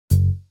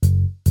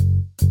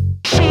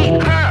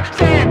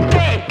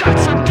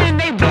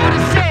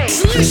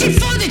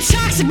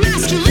toxic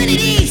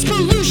masculinities.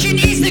 Pollution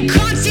is the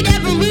constant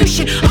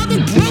evolution of a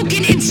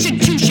broken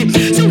institution.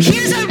 So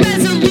here's our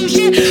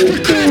resolution: we're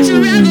crafting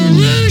a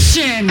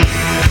revolution.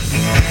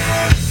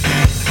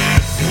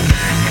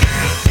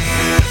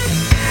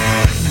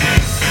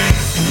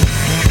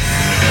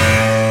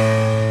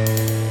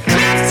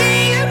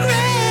 Crafting a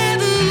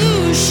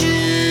revolution.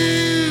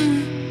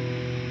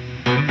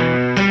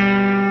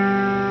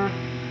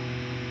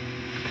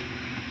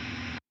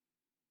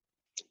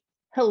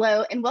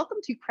 Hello, and welcome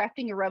to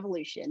Crafting a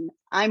Revolution.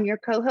 I'm your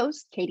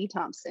co-host, Katie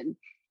Thompson.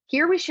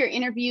 Here we share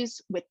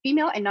interviews with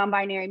female and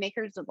non-binary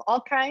makers of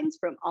all kinds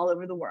from all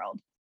over the world.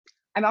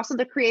 I'm also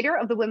the creator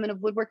of the Women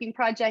of Woodworking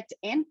Project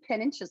and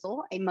Pen and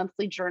Chisel, a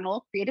monthly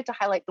journal created to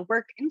highlight the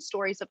work and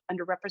stories of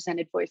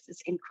underrepresented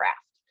voices in craft.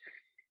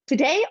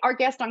 Today, our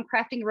guest on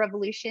Crafting a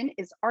Revolution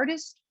is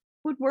artist,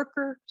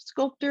 woodworker,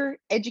 sculptor,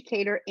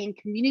 educator, and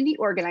community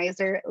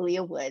organizer,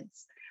 Leah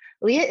Woods.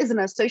 Leah is an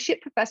associate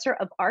professor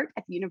of art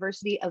at the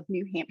University of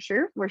New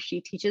Hampshire, where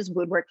she teaches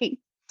woodworking.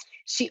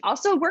 She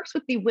also works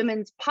with the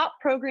Women's POP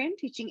program,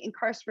 teaching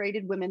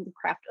incarcerated women the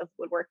craft of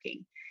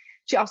woodworking.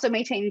 She also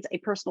maintains a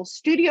personal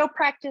studio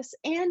practice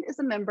and is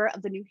a member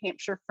of the New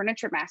Hampshire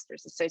Furniture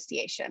Masters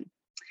Association.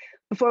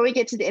 Before we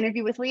get to the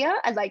interview with Leah,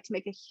 I'd like to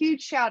make a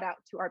huge shout out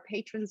to our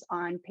patrons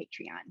on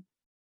Patreon.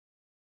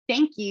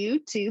 Thank you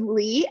to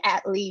Lee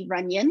at Lee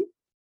Runyon,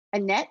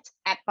 Annette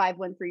at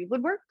 513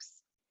 Woodworks,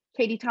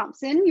 Katie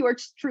Thompson,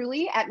 yours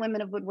truly at Women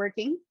of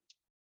Woodworking,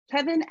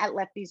 Kevin at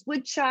Lefty's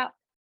Woodshop,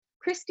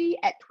 Christy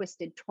at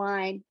Twisted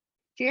Twine,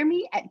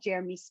 Jeremy at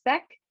Jeremy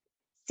Speck,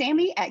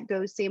 Sammy at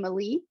Go Sama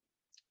Lee,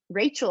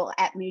 Rachel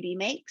at Moody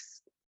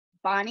Makes,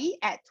 Bonnie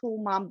at Tool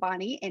Mom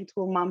Bonnie and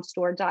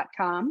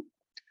toolmomstore.com,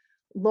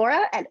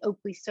 Laura at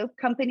Oakley Soap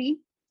Company,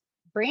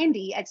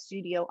 Brandy at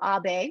Studio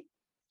Abe,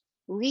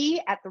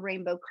 Lee at The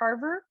Rainbow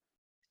Carver,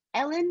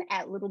 Ellen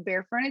at Little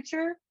Bear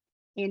Furniture,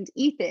 and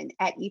Ethan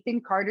at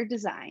Ethan Carter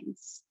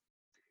Designs.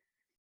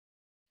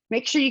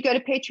 Make sure you go to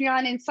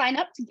Patreon and sign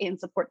up and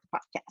support the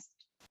podcast.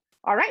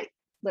 All right,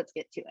 let's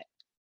get to it.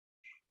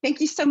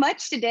 Thank you so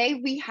much. Today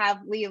we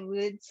have Leah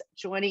Woods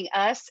joining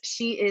us.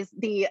 She is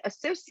the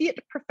Associate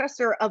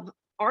Professor of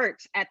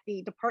Art at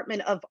the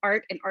Department of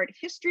Art and Art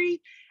History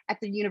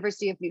at the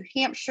University of New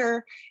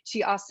Hampshire.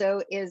 She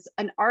also is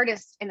an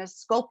artist and a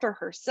sculptor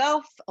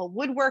herself, a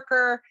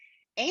woodworker,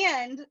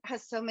 and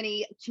has so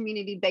many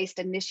community-based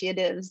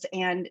initiatives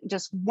and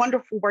just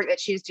wonderful work that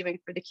she's doing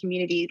for the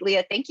community.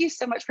 Leah, thank you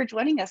so much for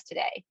joining us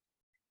today.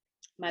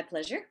 My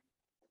pleasure.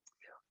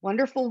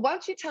 Wonderful. Why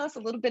don't you tell us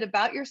a little bit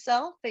about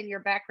yourself and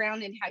your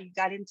background and how you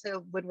got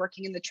into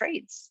woodworking in the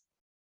trades?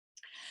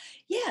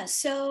 Yeah,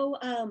 so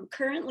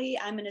currently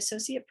I'm an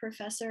associate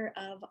professor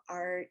of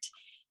art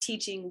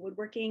teaching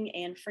woodworking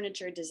and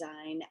furniture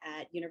design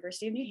at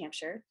University of New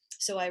Hampshire.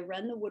 So I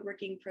run the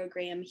woodworking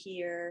program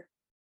here.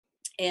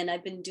 And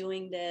I've been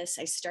doing this.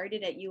 I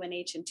started at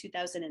UNH in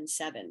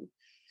 2007.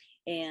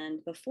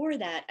 And before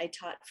that, I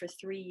taught for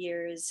 3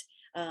 years,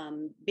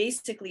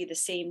 basically the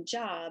same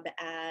job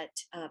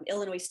at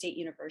Illinois State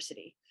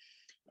University.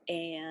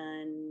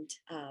 And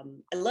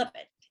I love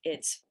it.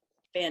 It's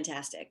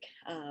fantastic.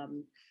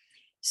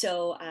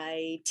 So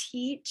I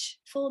teach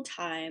full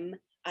time.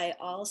 I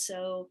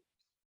also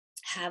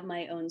have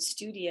my own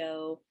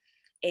studio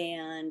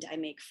and I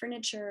make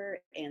furniture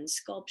and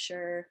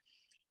sculpture.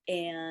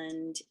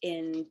 And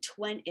in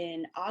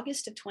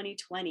August of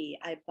 2020,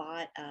 I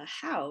bought a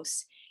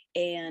house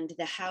and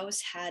the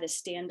house had a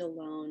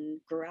standalone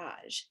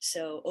garage.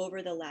 So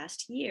over the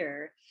last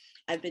year,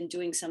 I've been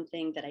doing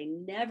something that I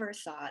never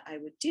thought I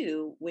would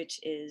do,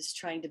 which is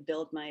trying to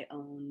build my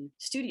own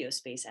studio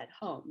space at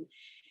home.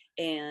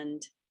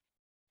 And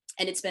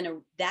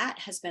that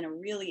has been a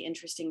really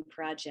interesting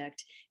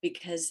project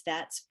because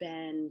that's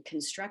been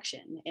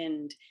construction.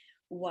 And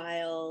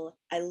while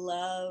I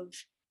love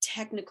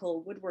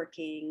technical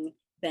woodworking,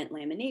 bent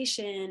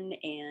lamination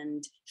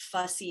and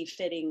fussy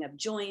fitting of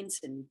joints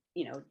and,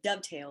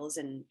 dovetails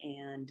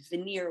and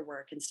veneer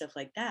work and stuff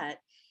like that,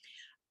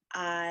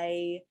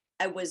 I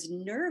was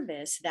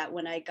nervous that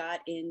when I got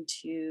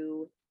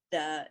into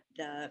the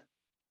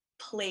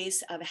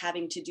place of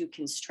having to do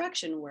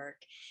construction work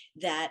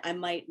that I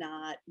might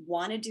not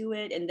want to do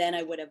it. And then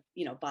I would have,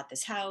 bought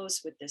this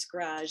house with this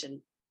garage,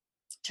 and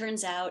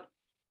turns out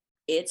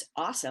it's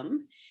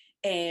awesome.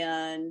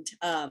 And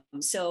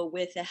so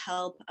with the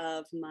help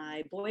of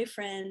my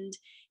boyfriend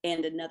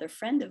and another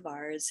friend of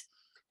ours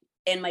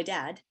and my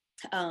dad,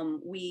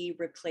 we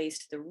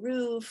replaced the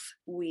roof.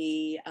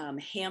 We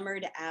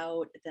hammered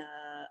out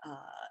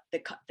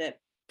the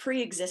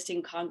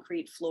pre-existing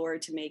concrete floor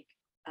to make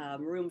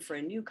room for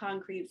a new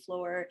concrete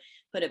floor,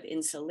 put up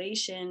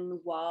insulation,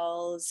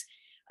 walls,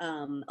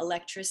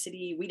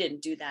 electricity. We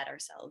didn't do that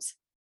ourselves,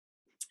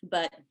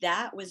 but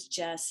that was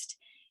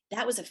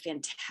a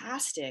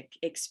fantastic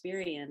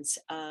experience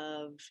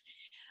of,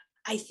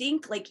 I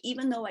think, like,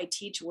 even though I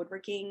teach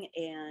woodworking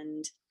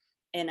and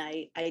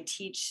I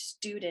teach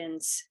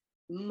students,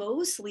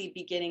 mostly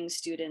beginning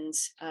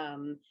students,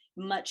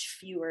 much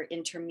fewer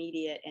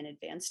intermediate and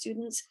advanced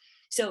students.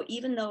 So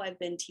even though I've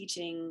been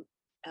teaching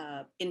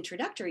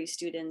introductory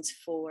students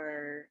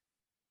for,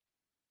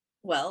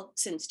 well,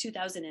 since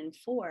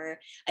 2004.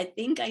 I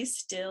think I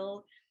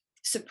still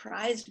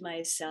surprised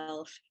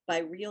myself by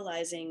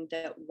realizing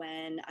that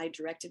when I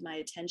directed my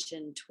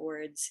attention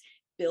towards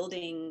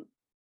building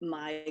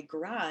my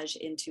garage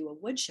into a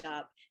wood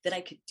shop, that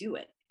I could do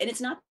it. And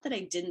it's not that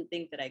I didn't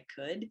think that I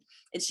could,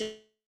 it's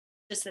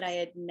just that I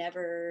had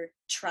never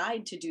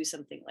tried to do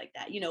something like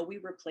that. We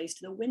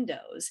replaced the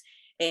windows.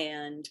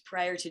 And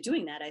prior to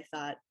doing that, I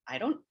thought, I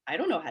don't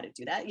know how to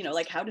do that.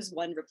 Like, how does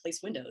one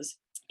replace windows?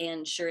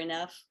 And sure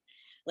enough,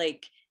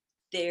 like,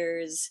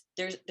 there's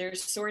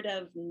sort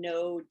of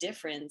no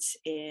difference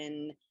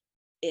in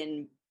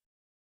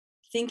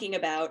thinking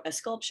about a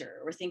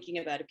sculpture or thinking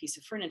about a piece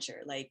of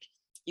furniture. Like,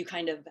 you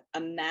kind of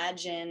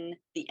imagine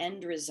the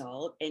end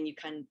result and you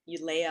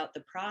lay out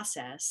the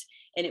process,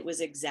 and it was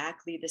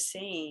exactly the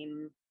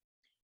same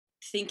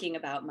thinking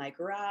about my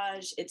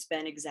garage. It's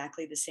been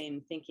exactly the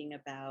same thinking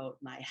about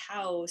my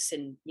house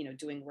and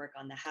doing work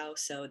on the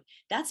house. So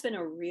that's been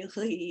a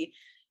really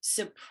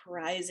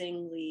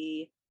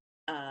surprisingly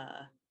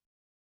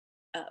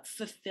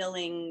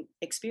fulfilling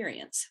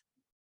experience.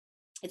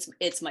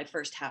 It's my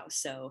first house,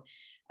 so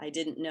I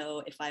didn't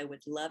know if I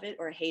would love it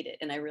or hate it,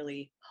 and I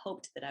really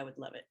hoped that I would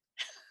love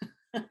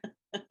it.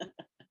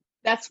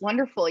 That's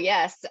wonderful.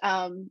 Yes.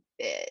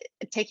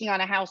 Taking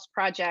on a house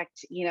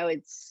project,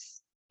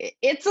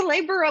 it's a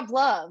labor of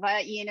love.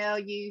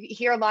 You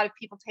hear a lot of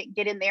people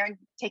get in there and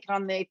take it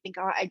on. They think,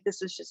 oh,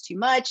 this is just too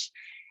much.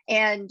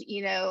 And,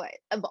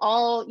 of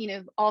all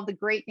the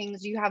great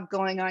things you have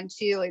going on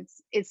too,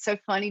 it's so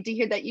funny to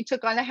hear that you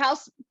took on a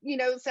house,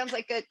 it sounds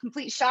like a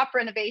complete shop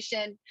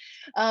renovation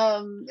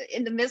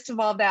in the midst of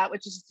all that,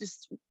 which is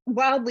just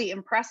wildly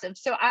impressive.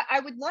 So I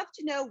would love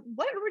to know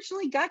what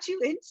originally got you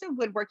into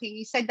woodworking.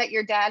 You said that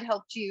your dad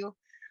helped you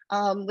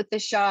with the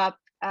shop.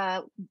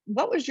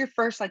 What was your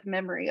first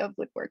memory of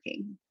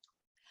woodworking?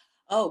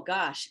 Oh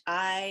gosh,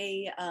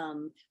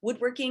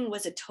 woodworking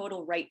was a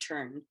total right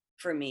turn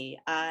for me.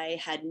 I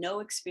had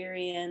no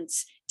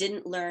experience,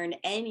 didn't learn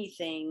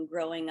anything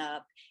growing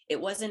up.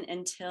 It wasn't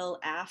until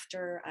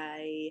after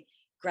I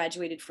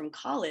graduated from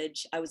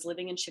college, I was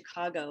living in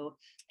Chicago,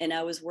 and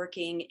I was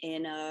working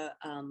in a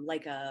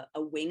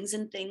wings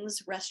and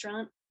things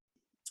restaurant.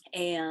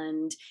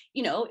 And,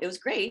 it was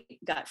great,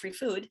 got free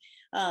food.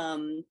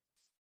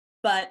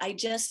 But I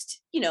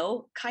just,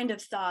 kind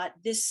of thought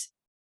this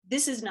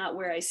is not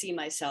where I see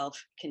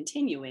myself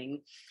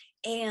continuing.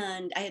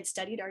 And I had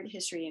studied art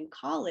history in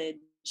college,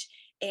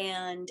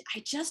 and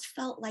I just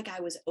felt like I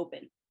was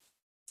open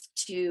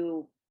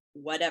to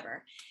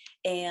whatever.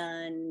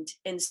 And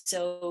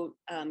so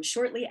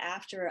shortly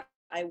after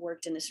I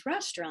worked in this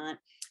restaurant,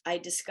 I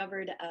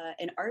discovered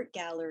an art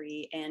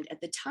gallery, and at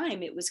the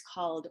time it was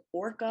called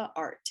Orca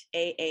Art,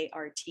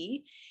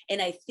 AART,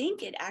 and I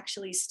think it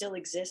actually still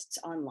exists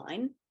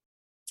online.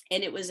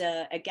 And it was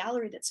a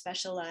gallery that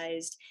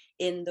specialized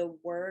in the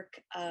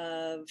work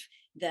of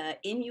the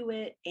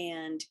Inuit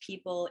and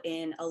people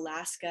in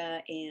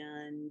Alaska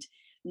and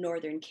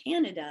northern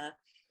Canada.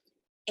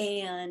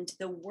 And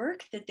the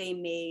work that they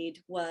made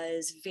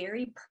was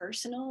very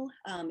personal.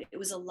 It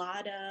was a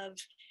lot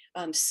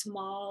of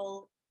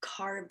small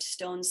carved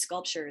stone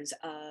sculptures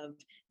of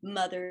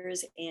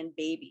mothers and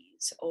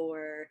babies,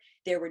 or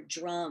there were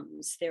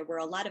drums. There were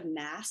a lot of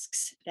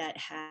masks that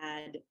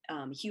had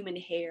human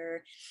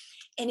hair.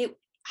 And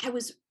I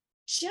was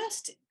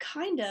just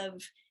kind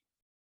of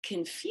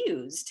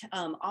confused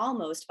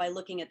almost by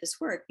looking at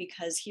this work,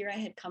 because here I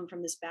had come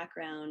from this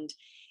background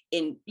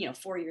in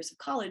 4 years of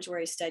college where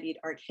I studied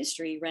art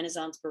history,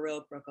 Renaissance,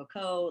 Baroque,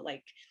 Rococo,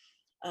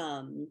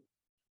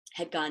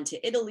 had gone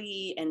to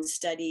Italy and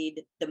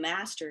studied the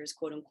masters,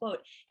 quote unquote.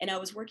 And I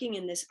was working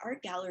in this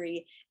art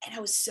gallery, and I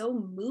was so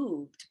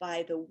moved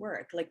by the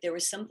work. Like, there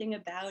was something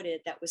about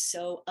it that was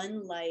so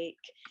unlike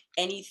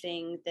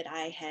anything that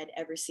I had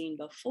ever seen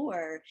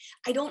before.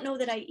 I don't know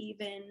that I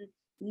even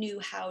knew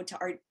how to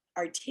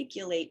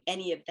articulate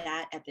any of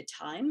that at the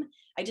time.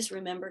 I just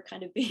remember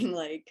kind of being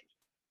like,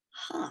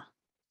 huh,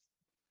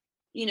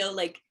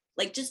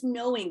 like just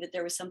knowing that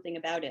there was something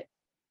about it.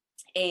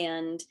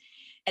 And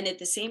at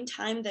the same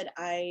time that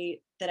I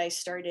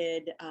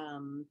started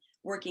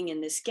working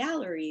in this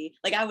gallery,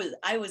 like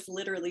I was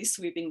literally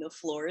sweeping the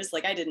floors.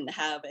 Like, I didn't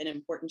have an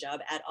important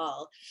job at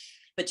all,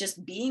 but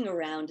just being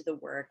around the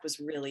work was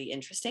really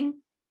interesting.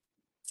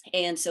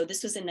 And so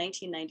this was in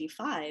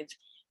 1995,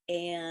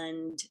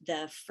 and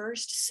the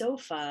first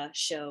SOFA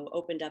show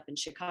opened up in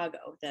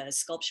Chicago, the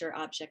Sculpture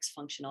Objects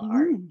Functional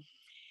Art.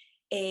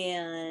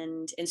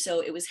 And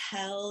so it was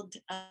held,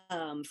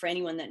 for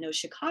anyone that knows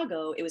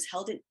Chicago, it was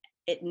held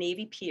at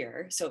Navy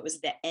Pier. So it was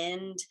the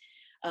end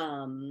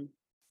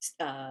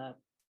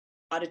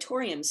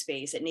auditorium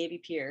space at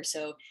Navy Pier.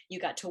 So you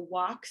got to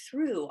walk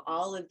through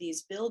all of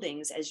these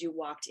buildings as you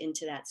walked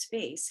into that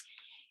space.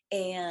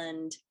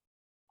 And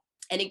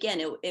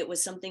again, it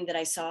was something that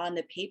I saw in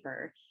the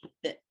paper,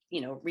 that,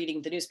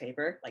 reading the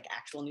newspaper, like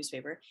actual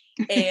newspaper.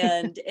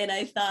 And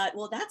I thought,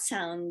 well, that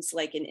sounds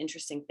like an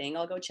interesting thing.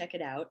 I'll go check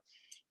it out.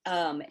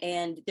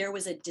 And there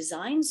was a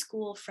design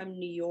school from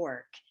New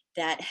York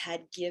that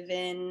had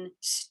given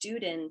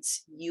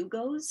students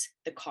Yugos,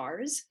 the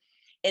cars,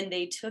 and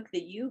they took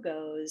the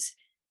Yugos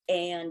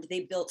and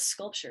they built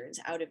sculptures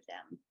out of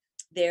them.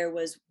 There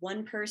was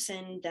one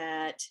person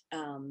that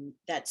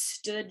that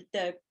stood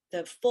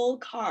the full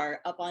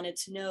car up on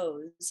its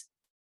nose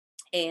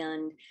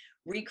and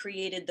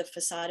recreated the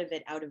facade of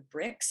it out of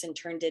bricks and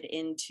turned it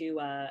into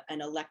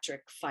an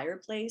electric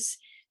fireplace.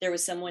 There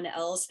was someone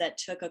else that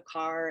took a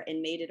car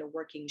and made it a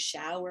working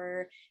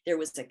shower. There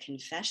was a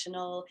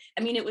confessional.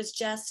 I mean, it was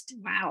just,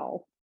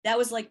 Wow. that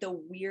was like the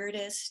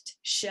weirdest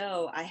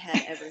show I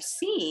had ever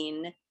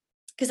seen,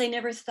 because I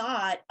never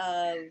thought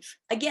of,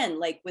 again,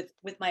 like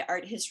with my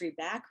art history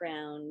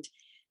background,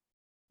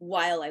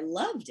 while I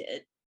loved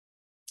it,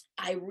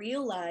 I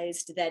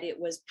realized that it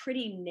was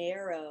pretty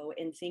narrow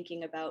in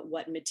thinking about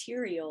what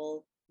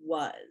material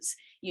was,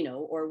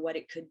 or what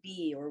it could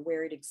be or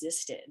where it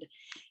existed.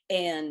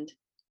 And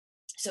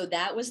so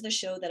that was the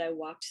show that I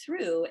walked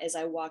through as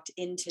I walked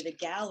into the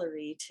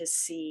gallery to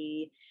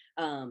see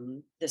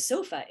the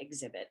sofa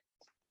exhibit.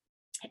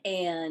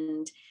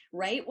 And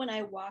right when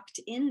I walked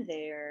in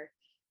there,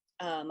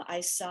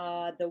 I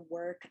saw the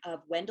work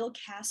of Wendell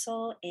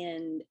Castle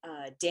and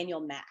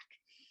Daniel Mack.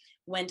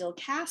 Wendell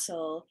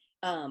Castle,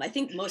 I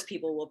think most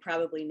people will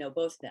probably know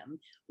both of them.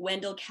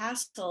 Wendell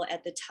Castle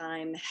at the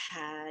time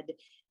had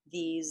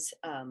these,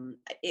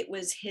 it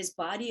was his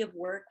body of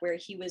work where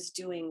he was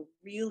doing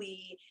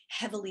really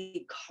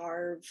heavily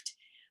carved,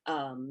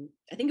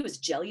 I think it was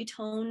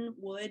Jellutone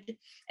wood,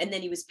 and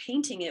then he was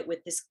painting it with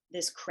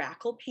this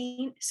crackle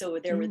paint. So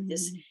there was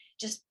this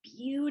just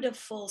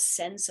beautiful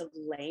sense of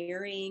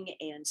layering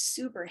and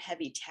super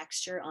heavy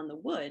texture on the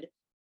wood.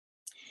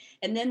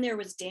 And then there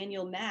was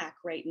Daniel Mack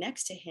right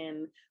next to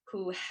him,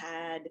 who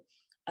had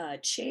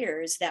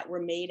chairs that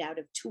were made out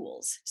of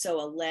tools.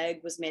 So a leg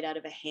was made out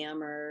of a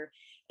hammer,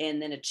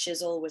 and then a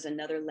chisel was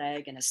another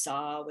leg, and a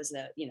saw was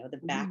the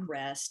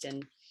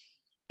backrest.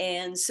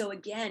 And so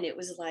again, it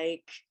was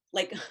like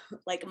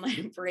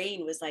my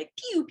brain was like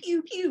pew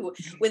pew pew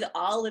with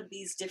all of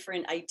these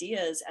different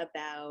ideas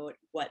about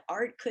what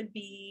art could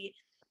be,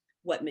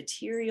 what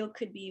material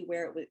could be,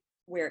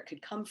 where it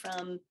could come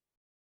from.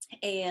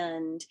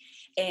 And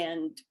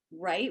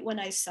right when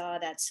I saw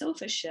that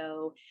sofa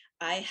show,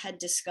 I had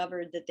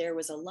discovered that there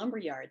was a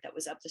lumberyard that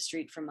was up the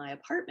street from my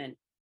apartment,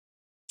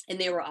 and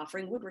they were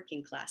offering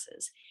woodworking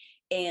classes.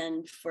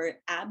 And for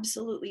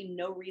absolutely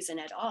no reason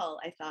at all,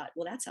 I thought,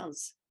 well, that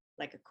sounds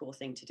like a cool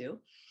thing to do.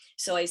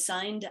 So I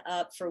signed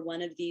up for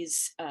one of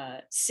these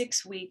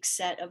 6-week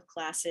set of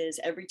classes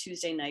every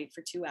Tuesday night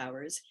for 2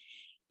 hours,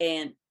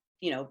 and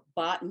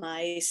bought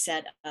my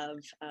set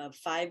of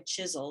 5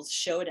 chisels,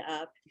 showed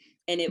up,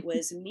 and it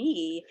was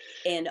me.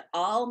 And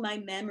all my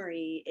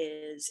memory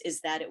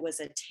is that it was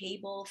a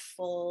table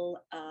full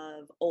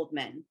of old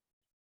men,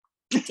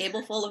 and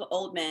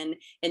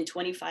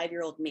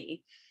 25-year-old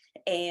me.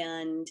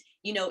 And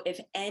if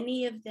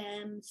any of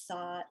them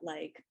thought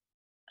like,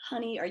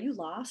 honey, are you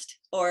lost?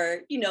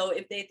 Or,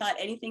 if they thought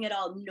anything at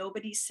all,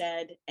 nobody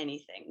said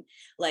anything.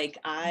 Like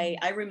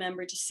I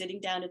remember just sitting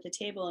down at the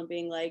table and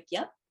being like,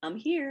 yep, I'm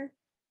here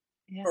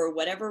for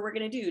whatever we're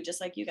going to do,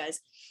 just like you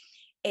guys.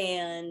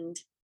 And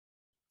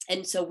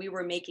so we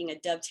were making a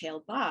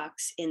dovetail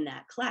box in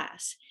that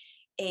class.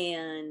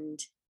 And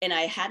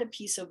I had a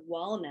piece of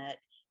walnut,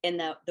 and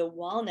the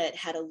walnut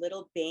had a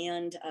little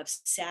band of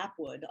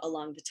sapwood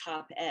along the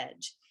top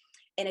edge.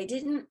 And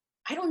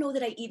I don't know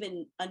that I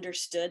even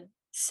understood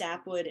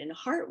sapwood and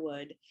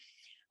heartwood.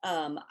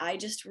 I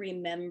just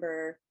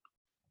remember,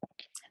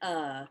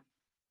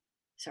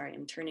 sorry,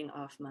 I'm turning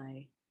off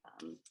my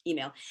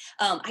email.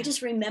 I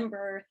just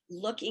remember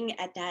looking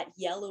at that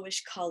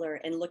yellowish color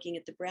and looking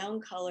at the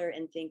brown color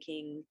and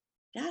thinking,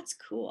 that's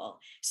cool.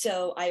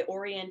 So I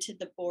oriented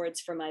the boards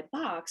for my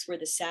box where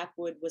the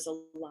sapwood was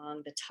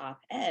along the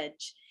top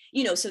edge.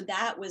 So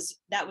that was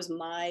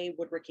my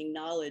woodworking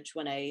knowledge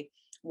when I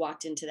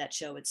walked into that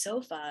show at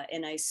SOFA,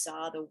 and I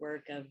saw the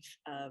work of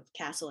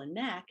Castle and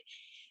Mack,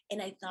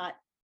 and I thought,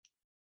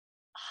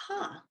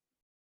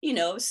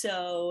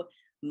 so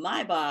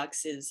my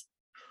box is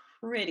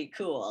pretty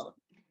cool,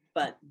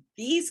 but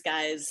these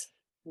guys'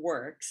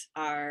 works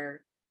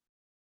are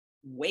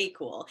way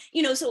cool.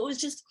 So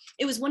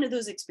it was one of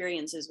those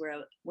experiences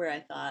where I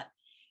thought,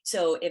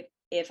 so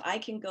if I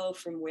can go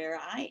from where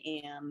I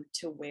am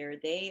to where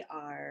they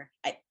are,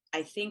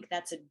 I think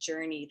that's a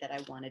journey that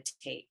I want to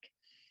take.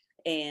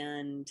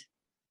 And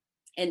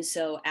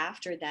so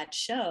after that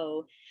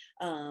show,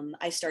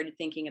 I started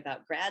thinking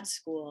about grad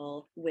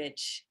school,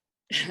 which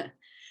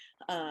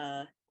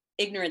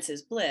ignorance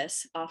is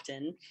bliss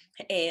often.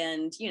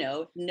 And,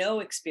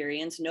 no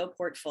experience, no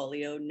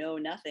portfolio, no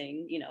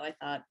nothing, I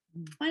thought,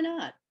 why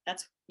not?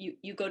 That's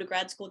you go to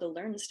grad school to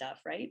learn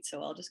stuff, right?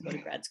 So I'll just go to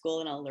grad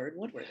school and I'll learn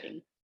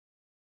woodworking.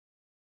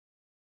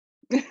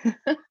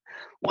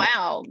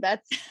 Wow,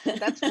 that's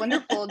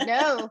wonderful.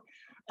 No,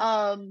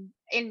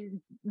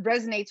 and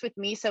resonates with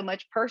me so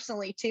much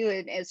personally too,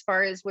 and as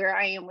far as where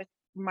I am with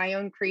my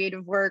own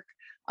creative work.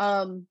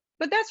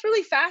 but that's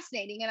really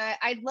fascinating. And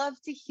I'd love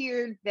to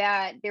hear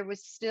that there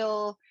was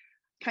still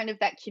kind of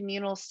that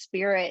communal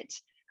spirit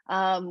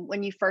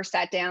when you first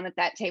sat down at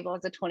that table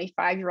as a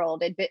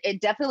 25-year-old. It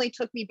definitely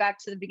took me back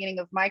to the beginning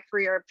of my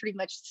career, pretty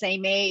much the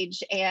same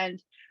age,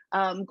 and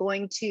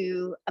going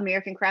to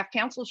American Craft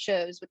Council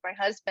shows with my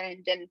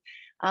husband. And,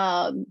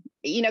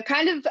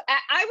 kind of,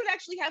 I would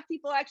actually have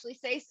people actually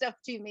say stuff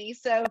to me.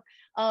 So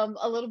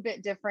a little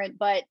bit different,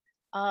 but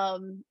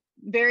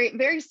very,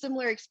 very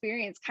similar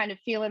experience, kind of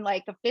feeling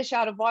like a fish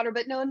out of water,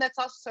 but knowing that's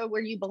also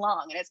where you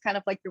belong. And it's kind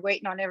of like you're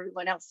waiting on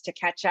everyone else to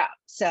catch up.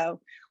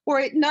 So,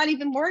 or not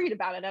even worried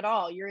about it at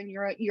all. You're in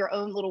your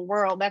own little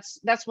world.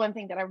 That's one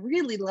thing that I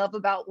really love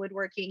about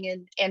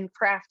woodworking and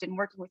craft and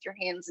working with your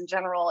hands in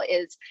general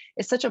is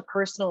such a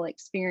personal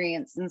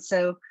experience. And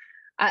so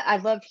I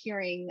love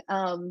hearing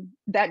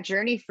that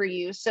journey for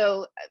you.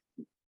 So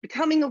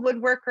becoming a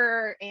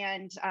woodworker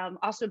and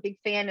also a big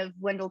fan of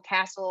Wendell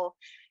Castle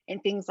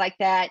and things like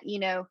that,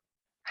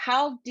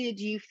 how did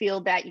you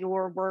feel that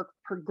your work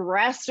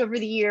progressed over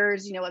the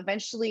years?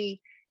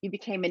 Eventually you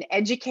became an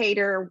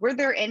educator. Were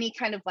there any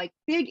kind of like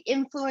big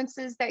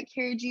influences that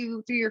carried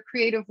you through your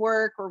creative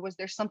work, or was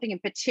there something in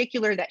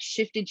particular that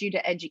shifted you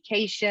to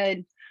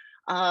education?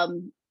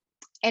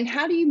 And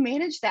how do you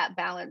manage that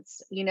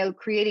balance,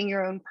 creating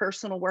your own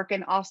personal work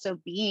and also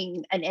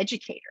being an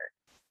educator?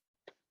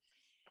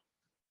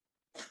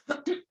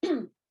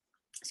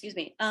 Excuse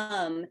me.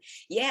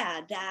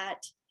 Yeah,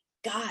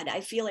 God, I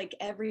feel like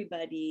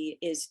everybody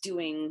is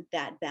doing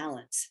that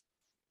balance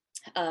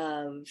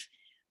of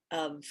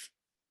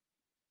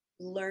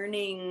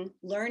learning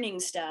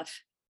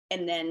stuff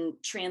and then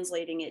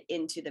translating it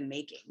into the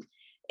making.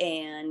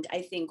 And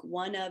I think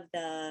one of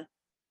the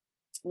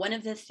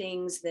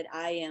things that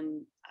I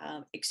am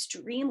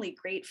extremely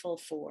grateful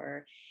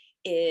for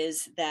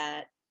is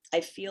that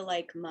I feel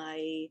like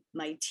my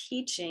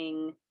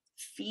teaching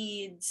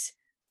feeds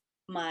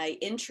my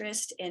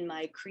interest and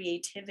my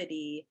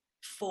creativity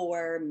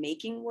for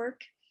making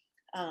work.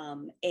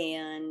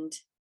 And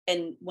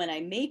when I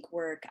make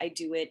work, I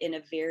do it in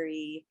a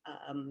very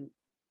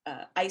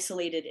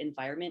isolated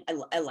environment.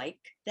 I like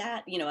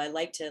that, I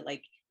like to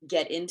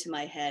get into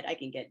my head. I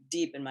can get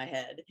deep in my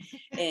head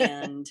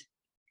and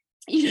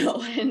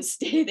and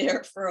stay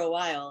there for a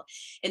while.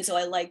 And so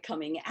I like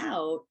coming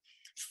out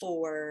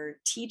for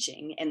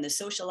teaching and the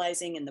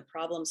socializing and the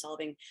problem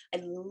solving. I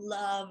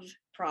love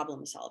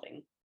problem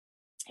solving.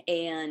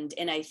 And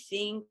I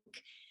think,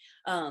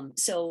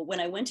 so when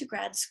I went to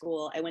grad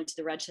school, I went to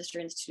the Rochester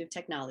Institute of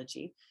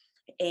Technology,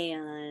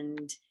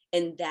 and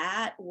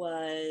that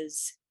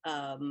was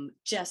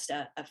just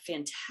a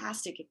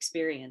fantastic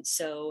experience.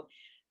 So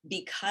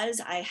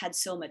because I had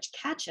so much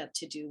catch up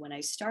to do when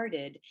I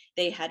started,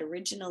 they had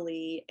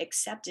originally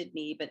accepted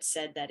me, but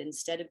said that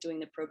instead of doing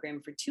the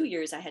program for 2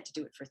 years, I had to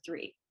do it for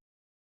 3.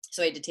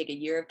 So I had to take a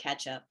year of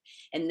catch up,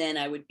 and then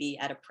I would be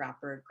at a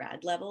proper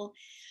grad level.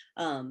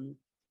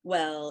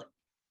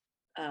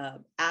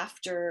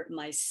 After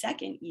my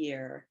second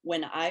year,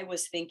 when I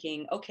was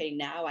thinking, okay,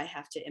 now I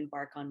have to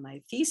embark on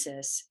my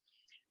thesis,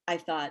 I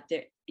thought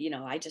that,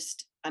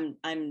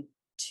 I'm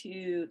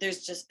too,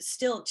 there's just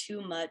still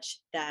too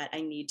much that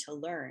I need to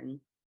learn.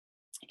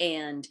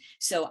 And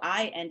so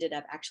I ended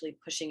up actually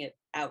pushing it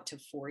out to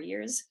 4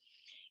 years.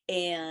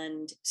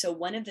 And so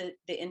one of the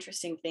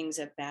interesting things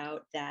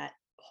about that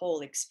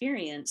whole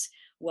experience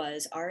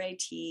was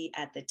RIT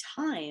at the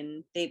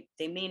time, they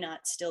may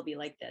not still be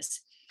like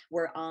this,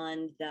 were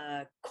on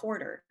the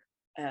quarter,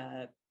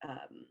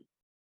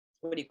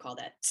 what do you call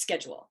that,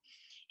 schedule.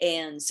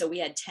 And so we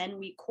had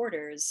 10-week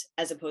quarters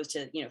as opposed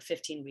to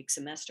 15-week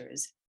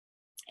semesters.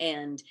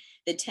 And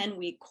the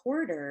 10-week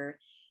quarter,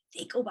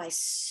 they go by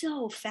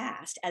so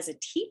fast. As a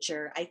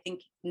teacher, I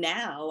think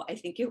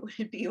it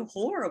would be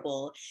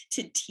horrible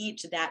to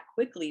teach that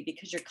quickly,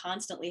 because you're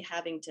constantly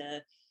having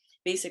to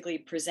basically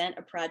present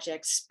a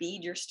project,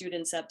 speed your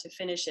students up to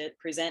finish it,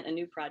 present a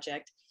new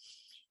project.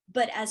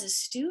 But as a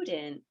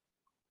student,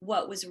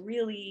 what was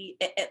really,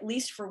 at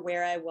least for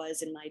where I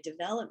was in my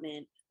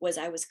development, was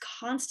I was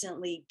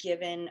constantly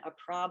given a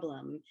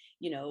problem,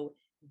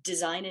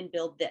 design and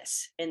build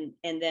this. And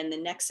then the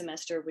next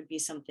semester would be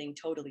something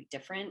totally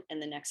different.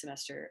 And the next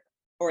semester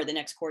or the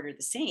next quarter,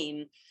 the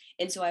same.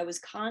 And so I was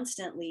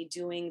constantly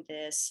doing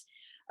this,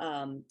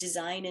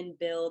 design and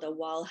build a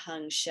wall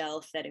hung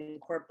shelf that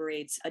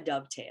incorporates a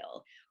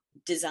dovetail,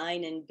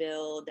 design and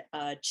build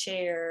a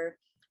chair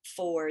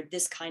for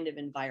this kind of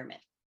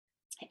environment.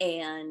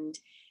 And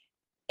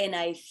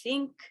I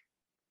think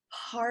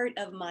part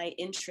of my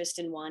interest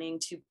in wanting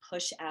to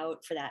push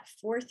out for that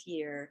 4th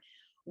year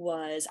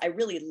was I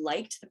really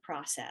liked the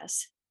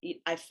process.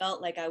 I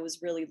felt like I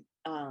was really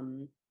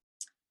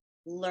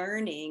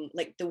learning,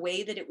 like the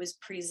way that it was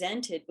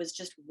presented was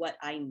just what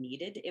I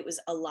needed. It was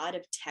a lot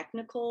of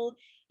technical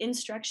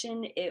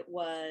instruction. It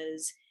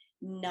was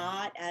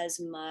not as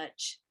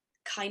much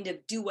kind of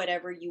do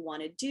whatever you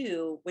want to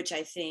do, which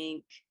I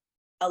think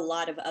a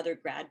lot of other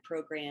grad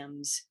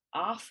programs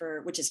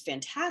offer, which is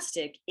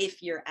fantastic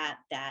if you're at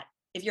that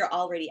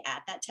already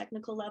at that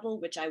technical level,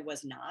 which I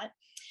was not.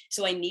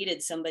 So I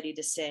needed somebody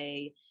to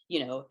say,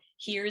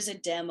 here's a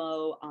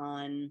demo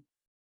on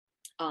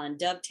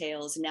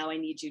dovetails. Now I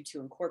need you to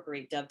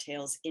incorporate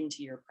dovetails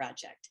into your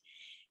project.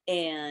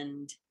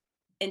 And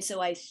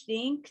so I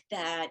think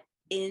that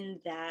in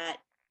that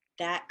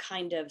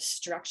kind of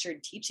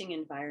structured teaching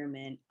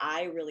environment,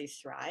 I really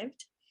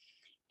thrived.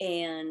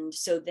 And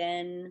so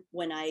then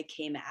when I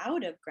came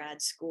out of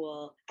grad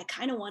school, I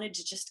kind of wanted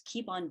to just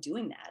keep on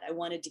doing that. I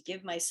wanted to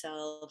give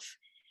myself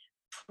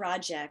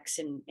projects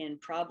and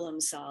problem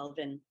solve.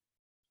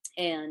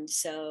 And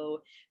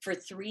so for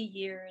 3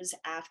 years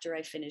after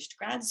I finished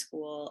grad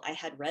school, I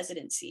had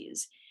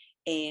residencies.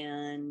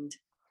 And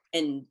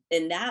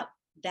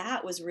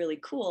that was really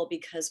cool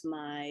because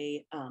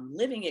my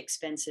living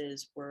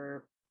expenses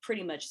were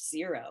pretty much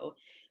zero,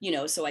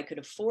 so I could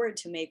afford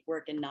to make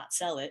work and not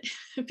sell it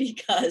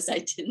because I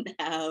didn't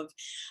have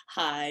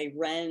high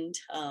rent.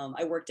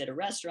 I worked at a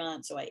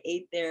restaurant, so I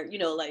ate there,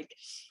 like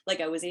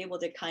I was able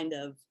to kind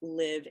of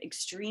live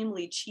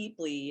extremely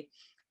cheaply,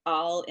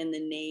 all in the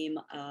name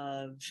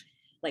of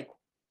like,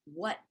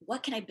 what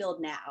can I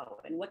build now,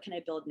 and what can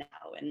I build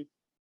now?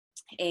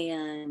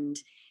 And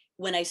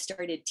when I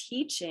started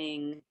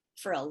teaching,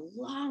 for a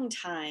long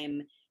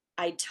time,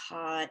 I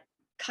taught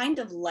kind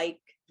of like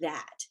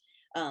that.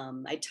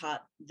 I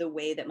taught the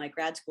way that my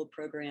grad school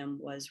program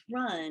was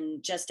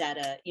run, just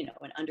at an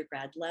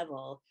undergrad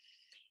level,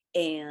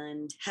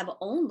 and have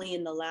only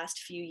in the last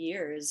few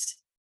years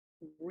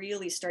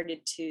really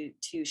started to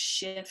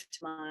shift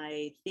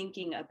my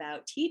thinking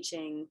about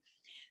teaching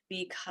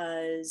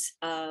because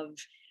of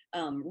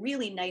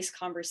really nice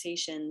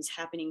conversations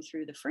happening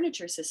through the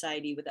Furniture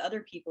Society with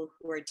other people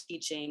who are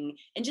teaching,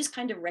 and just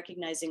kind of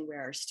recognizing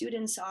where our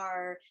students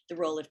are, the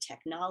role of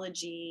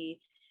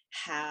technology,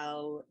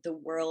 how the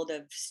world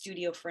of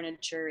studio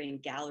furniture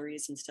and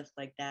galleries and stuff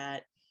like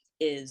that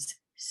is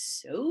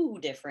so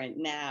different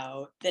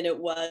now than it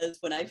was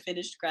when I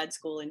finished grad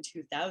school in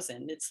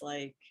 2000. It's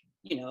like,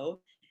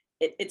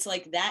 it's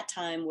like that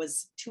time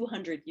was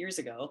 200 years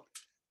ago.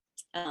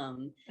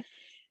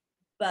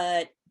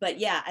 But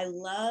yeah, I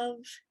love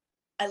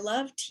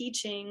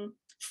teaching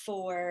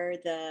for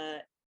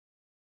the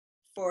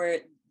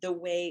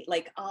way,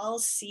 like, I'll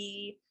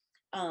see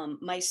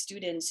my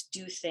students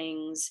do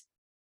things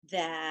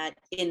that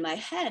in my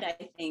head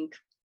I think,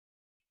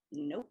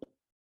 nope,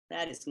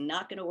 that is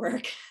not going to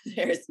work.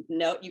 You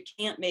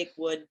can't make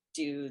wood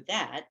do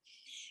that.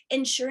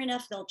 And sure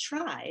enough, they'll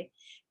try.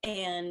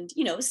 And,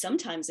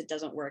 sometimes it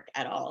doesn't work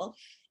at all,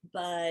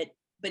 but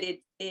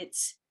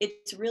it's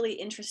really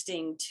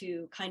interesting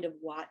to kind of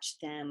watch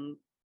them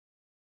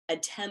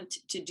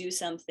attempt to do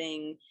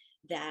something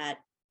that,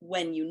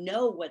 when you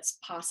know what's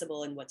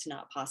possible and what's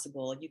not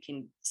possible, you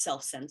can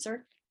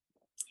self-censor.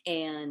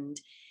 And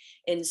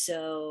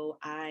so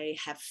I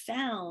have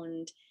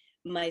found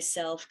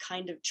myself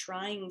kind of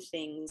trying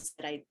things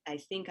that I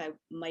think I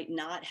might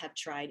not have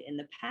tried in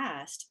the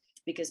past,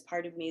 because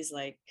part of me is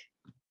like,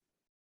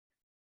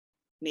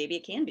 maybe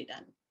it can be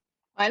done.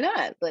 Why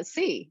not? Let's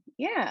see.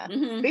 Yeah,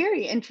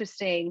 Very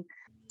interesting.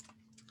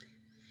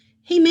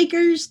 Hey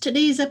makers,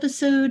 today's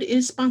episode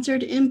is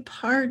sponsored in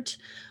part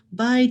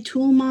by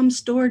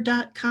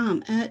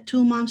toolmomstore.com. At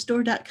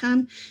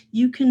toolmomstore.com,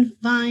 you can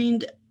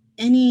find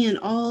any and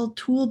all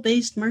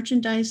tool-based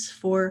merchandise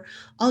for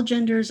all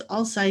genders,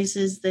 all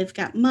sizes. They've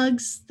got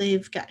mugs,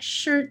 they've got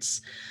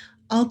shirts,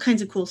 all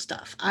kinds of cool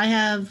stuff. I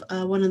have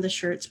one of the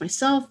shirts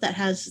myself that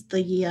has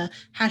the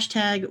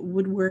hashtag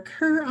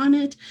woodworkher on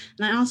it.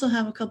 And I also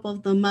have a couple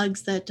of the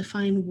mugs that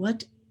define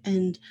what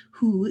and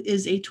who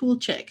is a tool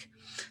chick.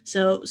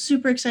 So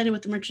super excited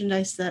with the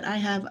merchandise that I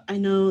have. I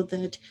know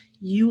that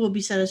you will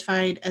be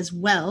satisfied as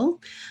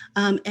well.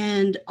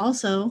 And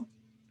also,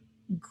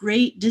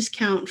 great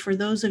discount for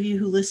those of you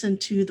who listen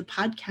to the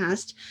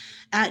podcast.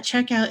 At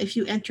checkout, if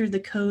you enter the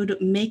code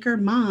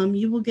MAKERMOM,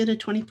 you will get a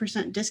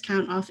 20%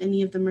 discount off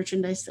any of the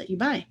merchandise that you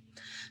buy.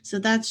 So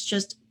that's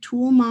just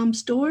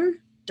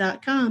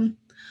toolmomstore.com.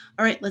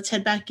 All right, let's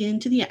head back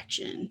into the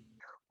action.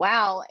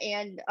 Wow.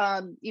 And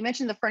you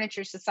mentioned the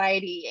Furniture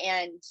Society,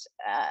 and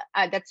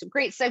that's a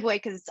great segue,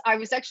 because I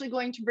was actually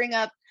going to bring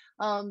up,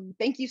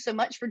 thank you so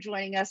much for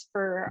joining us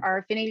for our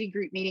affinity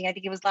group meeting. I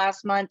think it was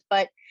last month,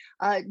 but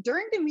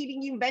during the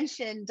meeting, you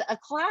mentioned a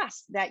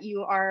class that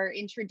you are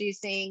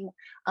introducing.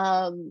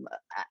 I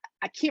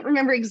can't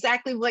remember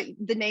exactly what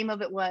the name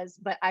of it was,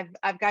 but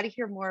I've got to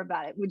hear more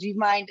about it. Would you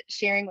mind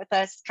sharing with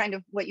us kind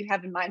of what you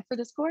have in mind for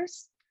this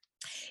course?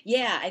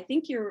 Yeah, I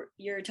think you're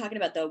talking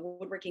about the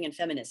woodworking and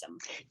feminism.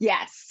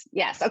 Yes.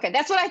 Okay,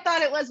 that's what I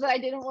thought it was, but I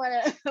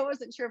I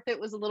wasn't sure if it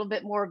was a little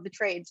bit more of the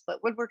trades,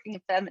 but woodworking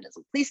and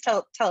feminism. Please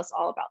tell us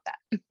all about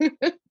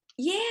that.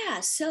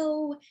 Yeah,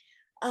 so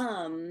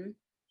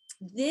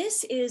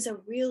this is a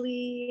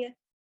really,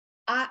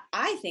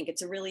 I think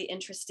it's a really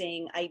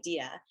interesting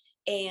idea.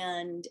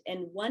 And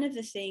one of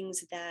the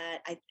things that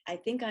I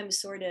think I'm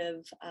sort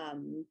of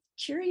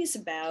curious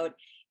about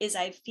is,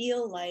 I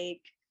feel like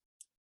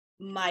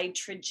my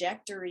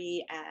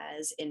trajectory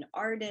as an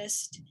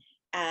artist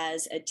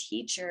as a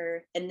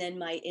teacher, and then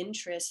my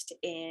interest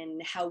in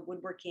how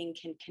woodworking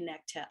can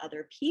connect to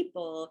other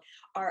people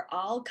are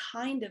all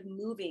kind of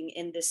moving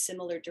in this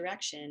similar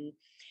direction.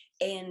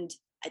 And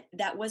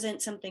that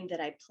wasn't something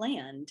that I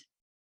planned.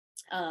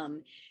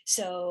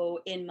 So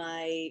in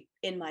my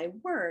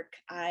work,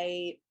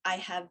 I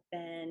have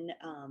been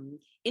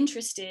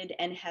interested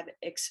and have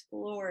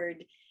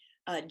explored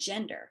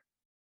gender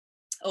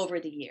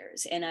over the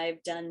years. And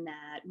I've done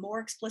that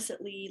more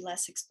explicitly,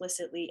 less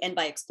explicitly. And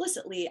by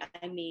explicitly,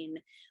 I mean,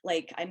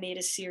 like, I made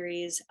a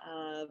series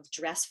of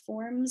dress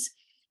forms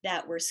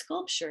that were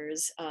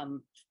sculptures,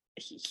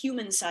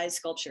 human-sized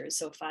sculptures,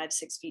 so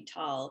 5-6 feet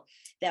tall,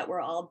 that were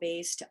all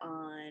based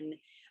on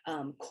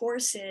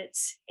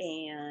corsets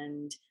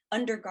and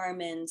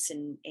undergarments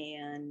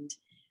and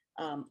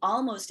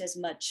almost as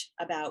much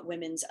about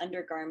women's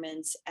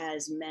undergarments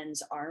as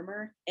men's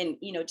armor, and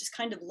just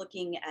kind of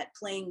looking at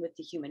playing with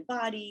the human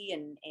body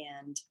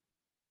and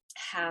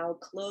how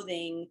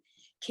clothing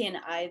can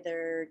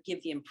either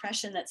give the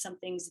impression that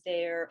something's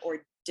there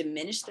or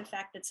diminish the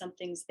fact that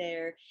something's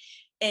there.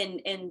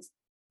 And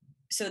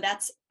so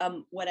that's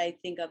what I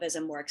think of as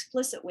a more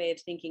explicit way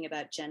of thinking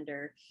about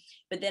gender.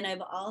 But then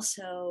I've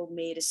also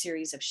made a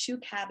series of shoe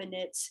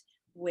cabinets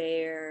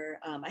where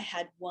I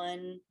had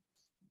one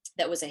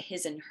that was a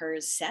his and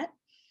hers set.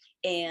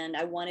 And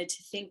I wanted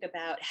to think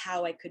about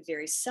how I could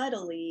very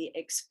subtly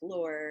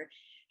explore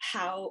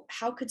how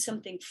could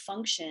something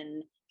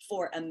function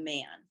for a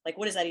man? Like,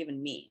 what does that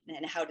even mean?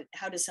 And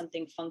how does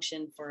something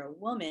function for a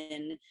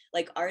woman?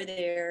 Like, are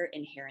there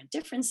inherent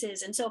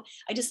differences? And so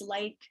I just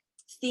like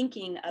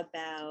thinking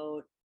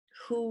about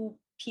who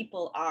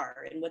people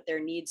are and what their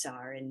needs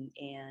are.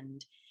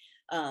 And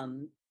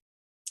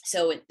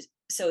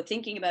so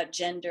thinking about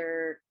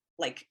gender,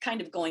 like kind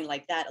of going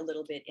like that a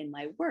little bit in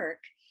my work.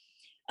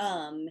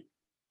 And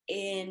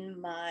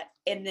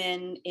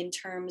then in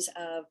terms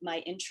of my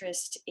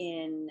interest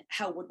in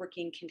how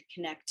woodworking can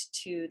connect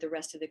to the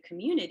rest of the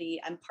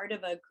community, I'm part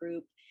of a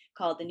group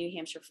called the New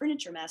Hampshire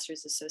Furniture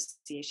Masters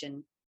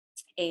Association.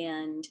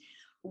 And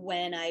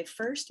when I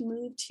first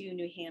moved to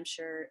New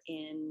Hampshire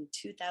in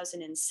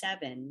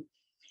 2007,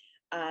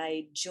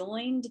 I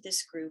joined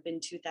this group in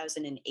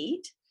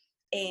 2008.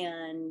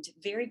 And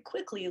very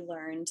quickly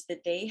learned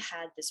that they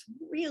had this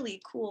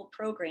really cool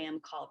program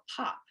called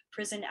POP,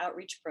 Prison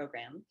Outreach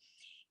Program.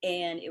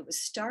 And it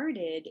was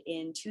started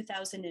in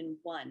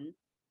 2001.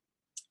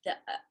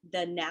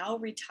 The now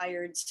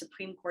retired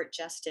Supreme Court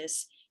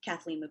Justice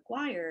Kathleen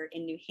McGuire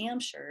in New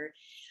Hampshire,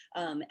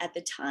 at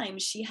the time,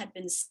 she had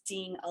been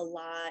seeing a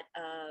lot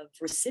of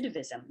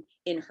recidivism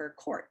in her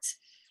courts.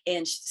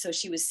 And so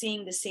she was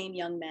seeing the same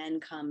young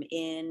men come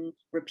in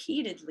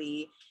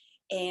repeatedly.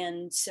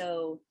 And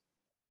so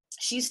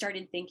she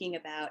started thinking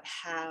about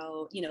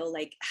how,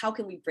 how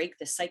can we break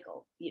the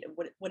cycle?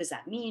 What does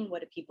that mean?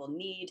 What do people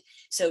need?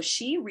 So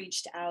she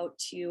reached out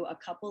to a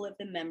couple of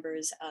the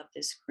members of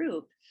this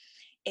group,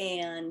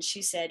 and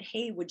she said,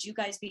 hey, would you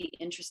guys be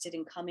interested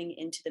in coming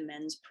into the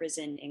men's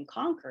prison in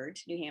Concord,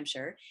 New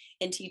Hampshire,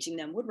 and teaching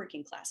them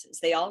woodworking classes?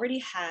 They already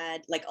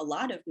had, like a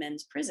lot of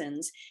men's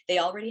prisons, they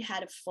already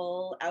had a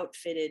full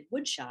outfitted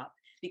wood shop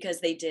because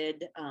they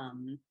did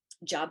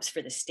jobs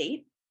for the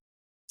state.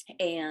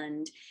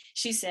 And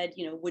she said,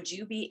 would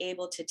you be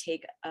able to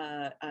take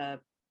a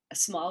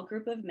small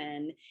group of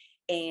men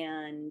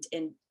and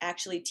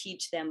actually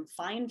teach them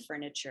fine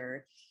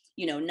furniture,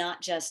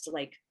 not just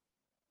like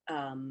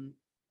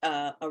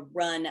a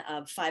run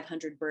of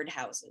 500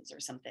 birdhouses or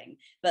something,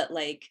 but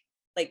like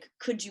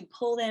could you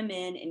pull them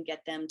in and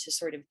get them to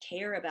sort of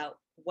care about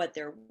what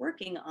they're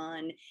working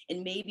on?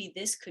 And maybe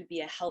this could be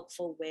a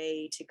helpful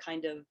way to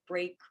kind of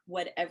break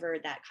whatever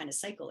that kind of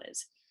cycle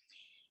is.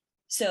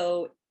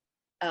 So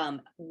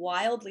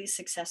wildly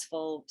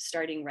successful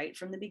starting right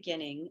from the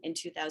beginning. In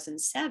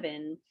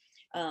 2007,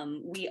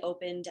 we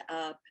opened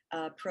up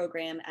a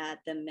program at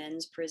the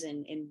men's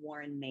prison in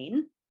Warren,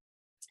 Maine.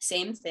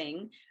 Same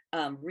thing,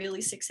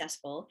 really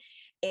successful.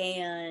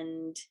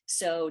 And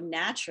so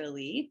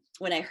naturally,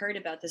 when I heard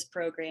about this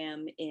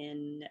program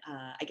in,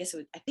 I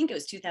think it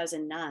was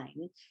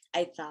 2009,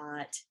 I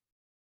thought,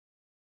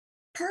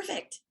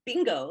 perfect,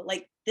 bingo,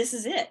 like this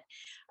is it.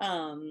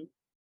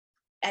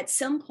 At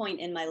some point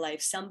in my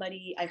life,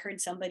 I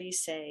heard somebody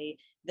say,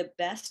 the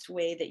best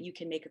way that you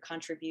can make a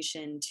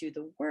contribution to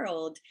the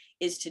world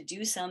is to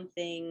do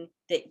something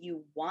that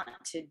you want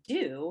to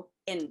do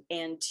and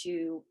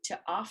to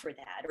offer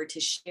that or to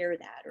share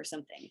that or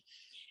something.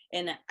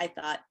 And I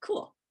thought,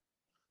 cool.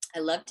 I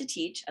love to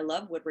teach. I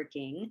love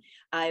woodworking.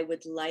 I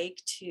would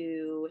like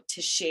to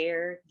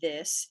share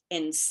this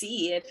and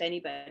see if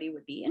anybody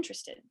would be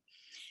interested.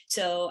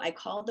 So I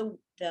called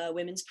the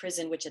women's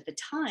prison, which at the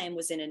time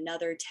was in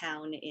another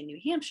town in New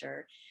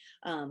Hampshire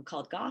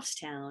called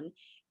Goffstown.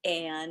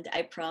 And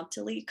I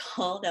promptly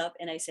called up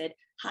and I said,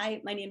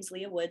 hi, my name's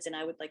Leah Woods, and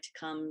I would like to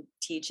come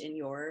teach in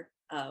your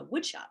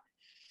wood shop.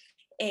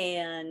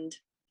 And,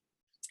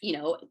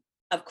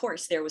 of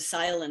course, there was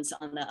silence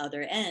on the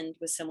other end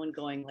with someone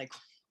going like,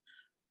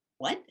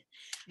 what?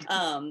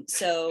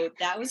 So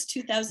that was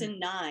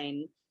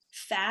 2009.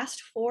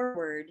 fast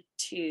forward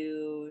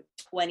to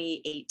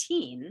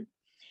 2018.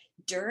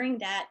 During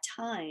that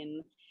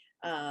time,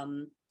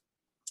 the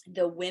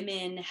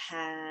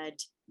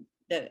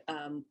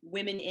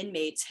women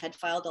inmates had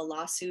filed a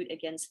lawsuit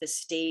against the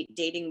state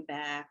dating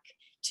back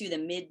to the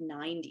mid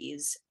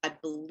 90s, I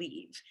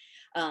believe,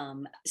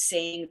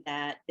 saying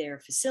that their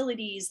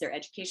facilities, their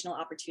educational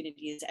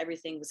opportunities,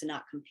 everything was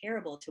not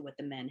comparable to what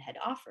the men had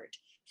offered.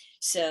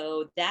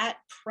 So that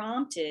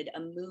prompted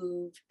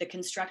the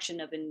construction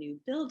of a new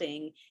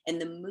building,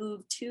 and the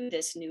move to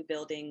this new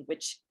building,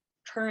 which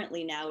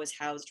currently now is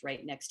housed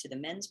right next to the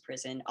men's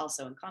prison,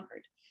 also in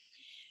Concord.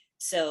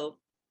 So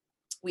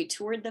we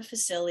toured the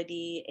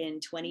facility in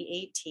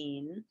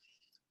 2018,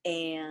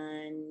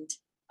 and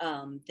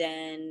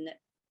then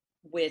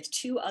with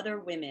two other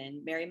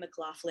women, Mary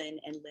McLaughlin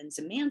and Lynn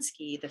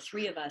Zemansky, the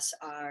three of us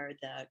are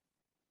the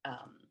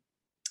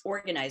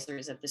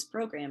organizers of this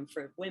program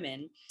for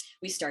women.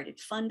 We started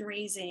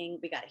fundraising.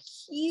 We got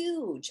a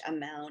huge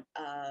amount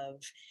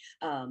of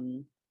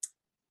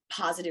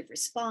positive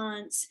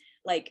response.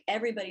 Like,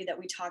 everybody that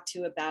we talked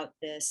to about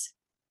this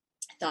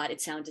thought it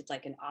sounded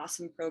like an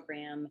awesome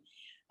program.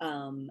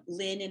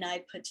 Lynn and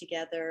I put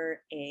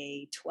together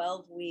a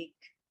 12-week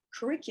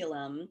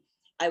curriculum.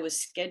 I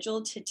was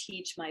scheduled to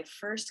teach my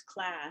first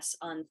class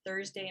on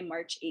Thursday,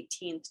 March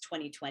 18th,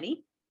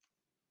 2020.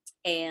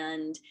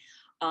 And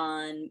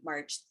on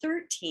March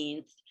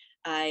 13th,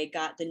 I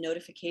got the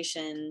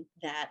notification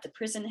that the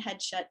prison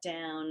had shut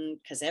down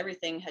because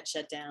everything had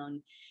shut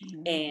down.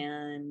 Mm-hmm.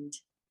 And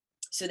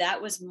so that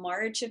was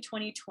March of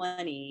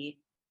 2020.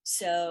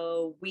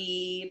 So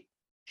we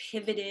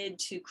pivoted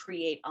to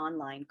create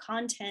online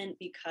content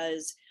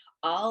because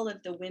all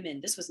of the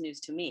women, this was news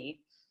to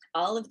me,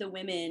 all of the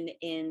women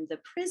in the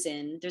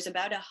prison, there's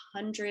about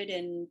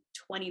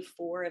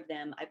 124 of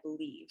them, I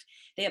believe.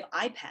 They have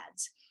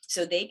iPads,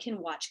 so they can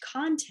watch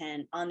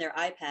content on their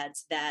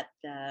iPads that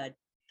the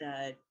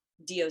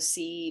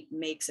DOC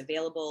makes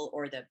available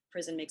or the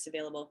prison makes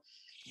available.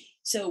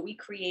 So we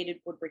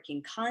created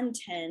woodworking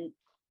content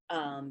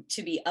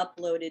to be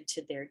uploaded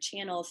to their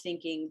channel,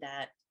 thinking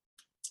that,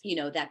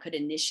 that could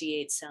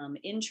initiate some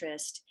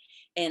interest.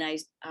 And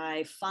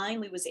I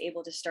finally was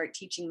able to start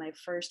teaching my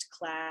first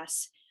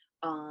class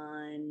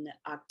on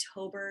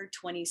October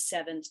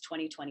 27th,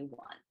 2021.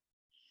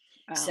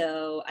 Wow.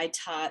 So I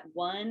taught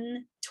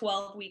one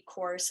 12-week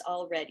course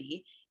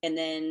already, and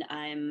then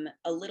I'm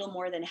a little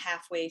more than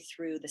halfway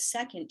through the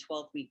second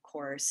 12-week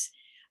course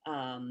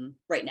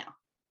right now.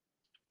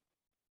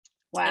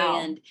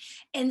 Wow.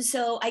 And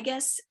so I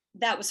guess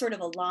that was sort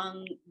of a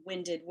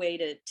long-winded way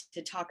to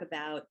talk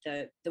about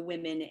the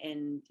women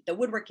and the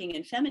woodworking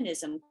and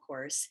feminism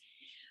course.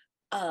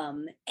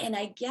 And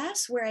I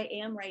guess where I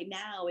am right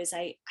now is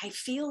I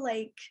feel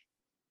like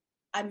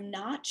I'm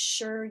not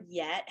sure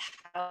yet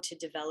how to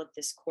develop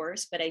this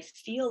course, but I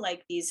feel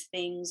like these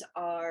things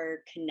are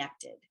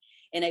connected.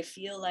 And I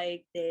feel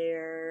like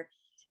there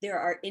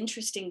are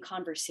interesting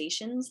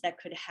conversations that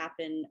could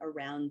happen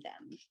around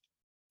them.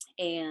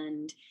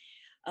 And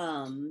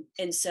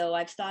so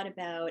I've thought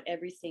about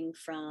everything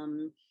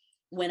from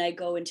when I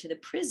go into the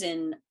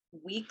prison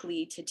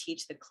weekly to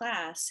teach the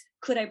class,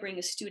 could I bring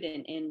a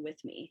student in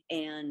with me?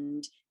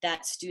 And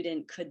that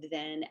student could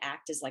then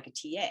act as like a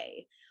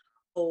TA.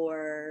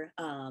 Or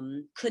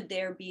could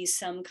there be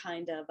some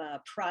kind of a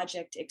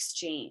project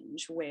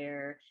exchange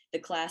where the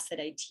class that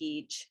I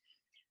teach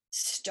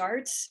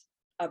starts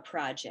a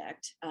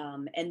project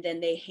and then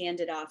they hand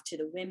it off to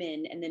the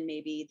women, and then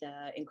maybe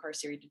the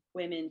incarcerated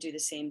women do the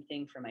same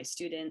thing for my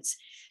students.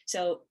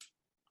 So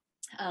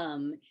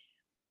I'm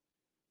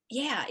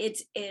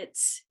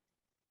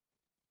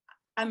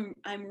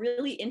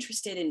really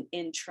interested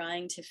in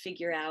trying to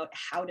figure out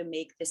how to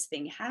make this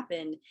thing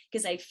happen,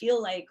 because I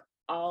feel like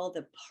all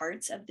the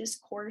parts of this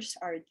course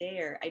are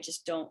there. I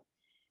just don't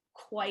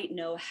quite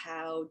know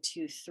how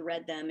to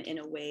thread them in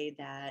a way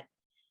that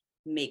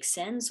makes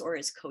sense or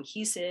is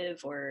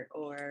cohesive or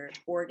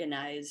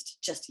organized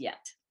just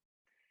yet.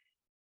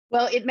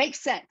 Well, it makes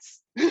sense.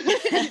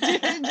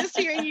 Just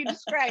hearing you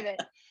describe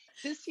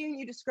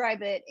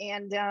it.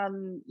 And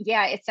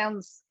yeah, it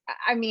sounds,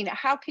 I mean,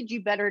 how could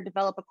you better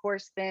develop a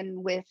course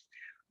than with,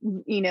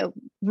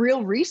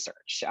 real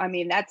research? I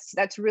mean,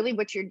 that's really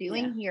what you're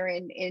doing here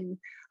in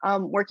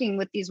working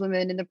with these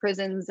women in the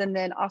prisons. And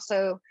then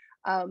also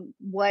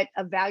what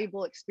a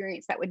valuable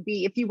experience that would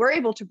be if you were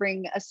able to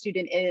bring a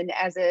student in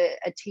as a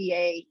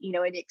TA,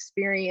 and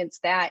experience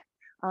that.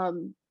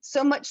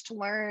 So much to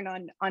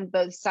learn on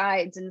both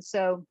sides. And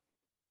so,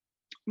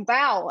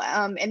 wow.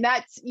 And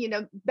that's,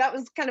 that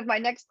was kind of my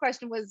next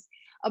question was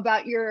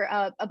about your,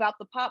 about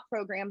the POP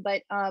program,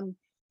 but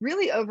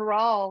really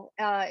overall,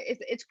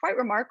 it's quite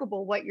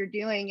remarkable what you're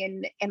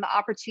doing and the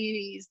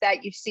opportunities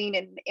that you've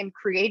seen and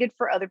created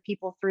for other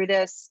people through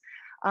this.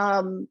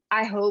 I'm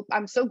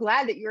so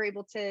glad that you're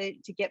able to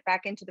get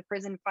back into the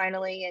prison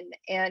finally.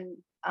 And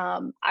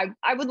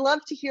I would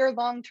love to hear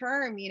long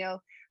term,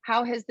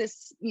 how has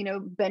this,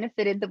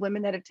 benefited the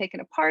women that have taken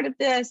a part of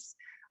this?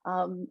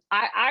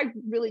 I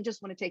really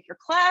just want to take your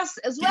class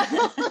as well.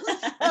 So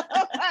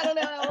I don't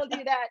know how I'll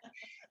do that.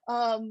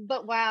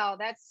 But wow,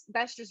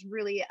 that's just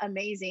really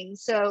amazing.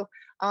 So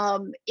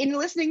in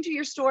listening to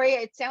your story,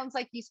 it sounds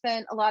like you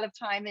spent a lot of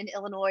time in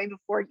Illinois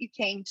before you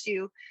came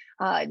to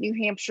New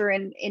Hampshire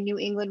and in New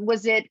England.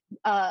 Was it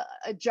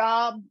a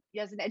job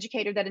as an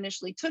educator that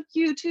initially took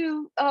you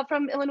to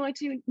from Illinois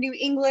to New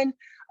England?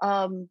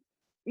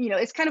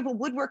 It's kind of a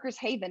woodworker's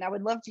haven. I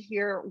would love to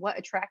hear what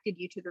attracted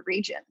you to the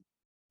region.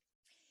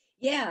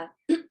 Yeah.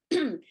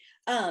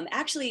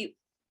 Actually,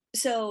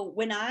 so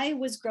when I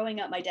was growing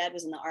up, my dad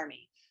was in the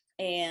Army,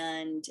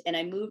 and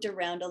I moved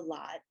around a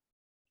lot.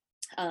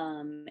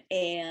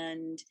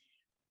 And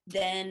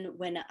then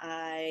when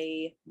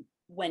I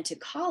went to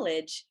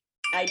college,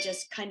 I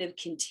just kind of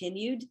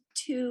continued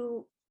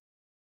to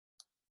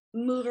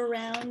move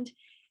around.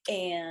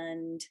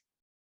 And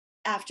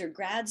after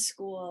grad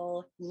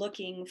school,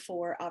 looking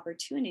for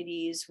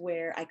opportunities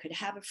where I could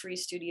have a free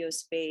studio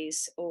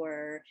space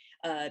or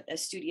a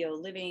studio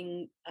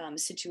living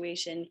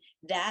situation,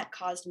 that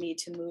caused me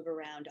to move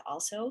around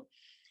also.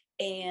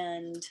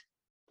 And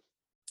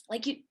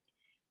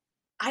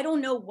I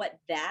don't know what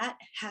that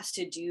has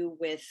to do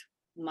with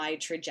my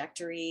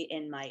trajectory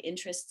and my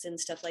interests and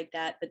stuff like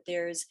that, but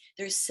there's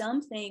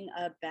something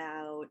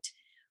about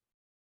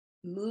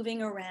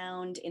moving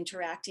around,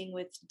 interacting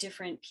with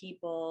different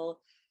people,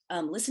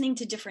 listening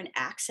to different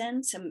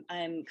accents.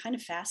 I'm kind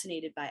of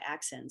fascinated by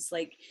accents,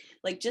 like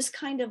just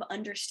kind of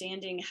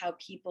understanding how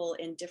people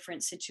in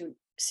different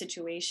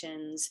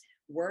situations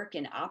work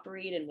and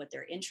operate and what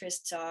their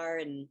interests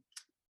are.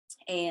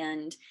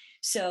 And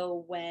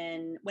so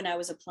when I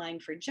was applying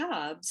for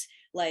jobs,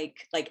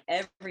 like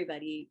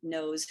everybody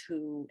knows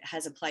who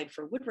has applied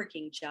for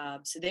woodworking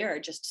jobs, there are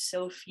just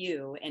so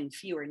few and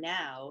fewer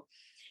now.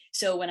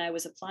 So when I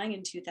was applying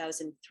in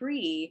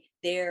 2003,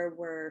 there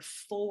were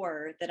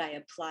 4 that I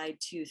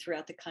applied to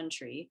throughout the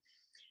country.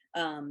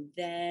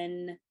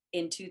 Then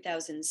in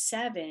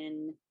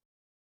 2007,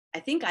 I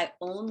think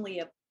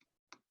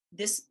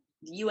this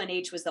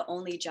UNH was the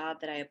only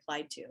job that I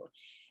applied to.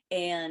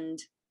 And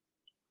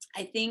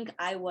I think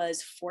I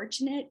was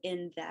fortunate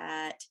in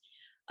that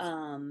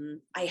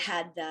I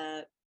had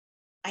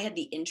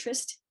the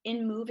interest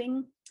in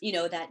moving,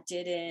 that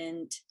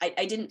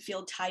I didn't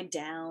feel tied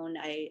down.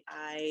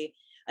 I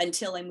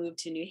until I moved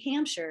to New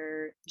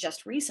Hampshire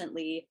just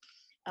recently,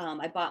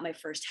 I bought my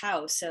first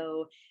house.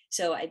 So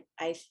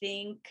I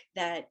think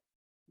that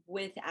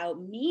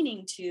without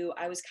meaning to,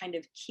 I was kind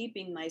of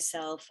keeping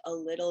myself a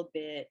little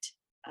bit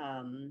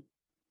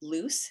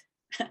loose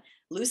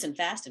and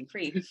fast and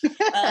free,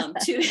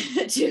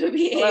 to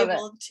be Love it.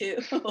 able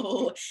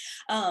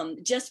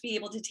to just be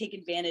able to take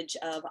advantage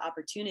of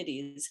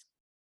opportunities.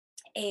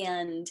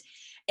 And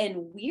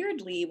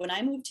weirdly, when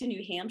I moved to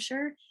New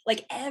Hampshire,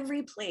 like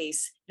every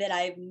place that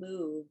I've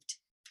moved,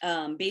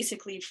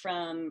 basically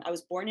I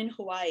was born in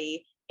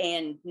Hawaii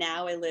and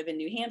now I live in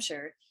New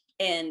Hampshire.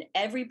 And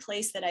every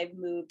place that I've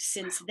moved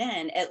since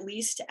then, at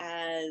least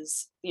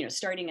as,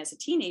 starting as a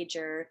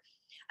teenager,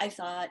 I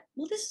thought,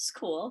 well, this is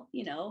cool.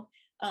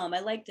 I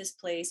like this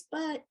place,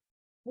 but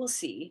we'll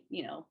see,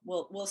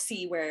 we'll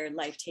see where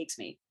life takes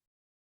me.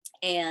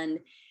 And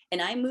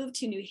I moved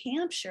to New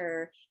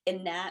Hampshire,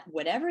 and that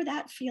whatever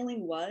that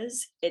feeling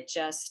was, it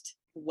just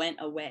went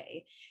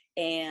away.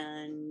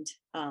 And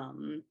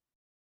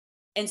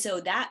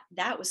so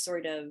that was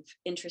sort of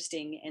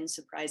interesting and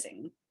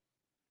surprising.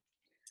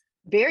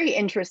 Very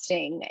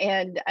interesting.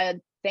 And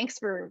thanks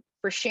for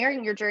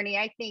sharing your journey.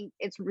 I think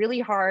it's really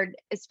hard,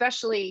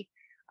 especially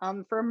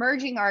for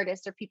emerging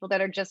artists or people that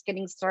are just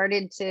getting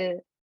started, to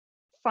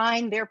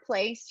find their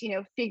place,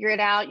 figure it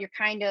out. You're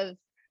kind of,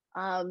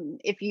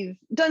 if you've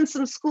done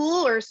some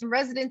school or some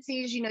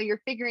residencies,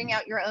 you're figuring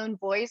out your own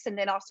voice, and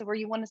then also where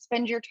you want to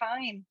spend your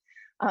time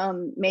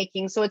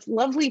making. So it's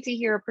lovely to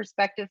hear a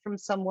perspective from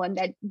someone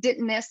that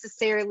didn't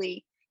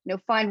necessarily,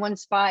 find one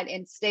spot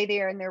and stay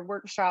there in their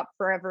workshop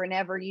forever and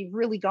ever. You've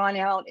really gone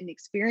out and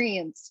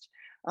experienced,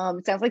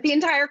 it sounds like the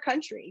entire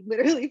country,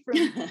 literally from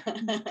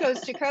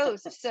coast to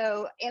coast.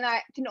 So, and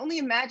I can only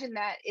imagine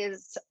that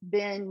has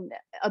been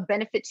a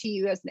benefit to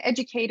you as an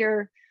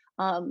educator.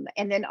 And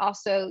then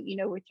also,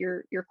 with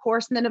your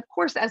course. And then of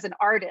course, as an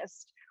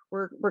artist,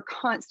 we're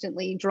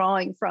constantly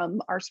drawing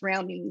from our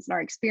surroundings and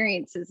our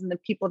experiences and the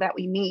people that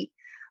we meet.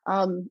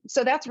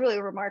 So that's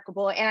really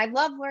remarkable. And I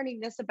love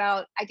learning this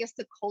about, I guess,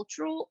 the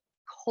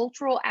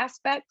cultural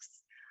aspects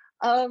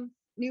of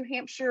New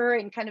Hampshire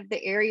and kind of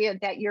the area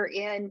that you're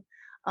in.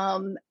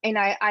 And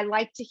I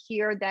like to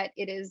hear that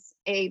it is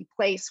a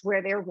place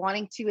where they're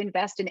wanting to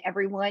invest in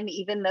everyone,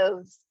 even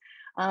those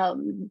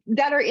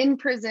that are in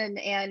prison,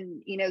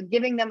 and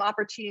giving them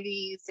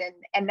opportunities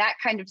and that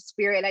kind of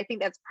spirit. I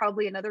think that's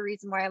probably another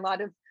reason why a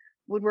lot of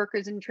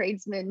woodworkers and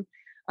tradesmen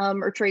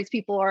or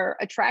tradespeople are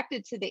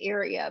attracted to the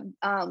area.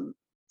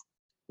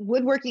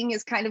 Woodworking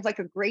is kind of like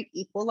a great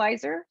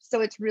equalizer,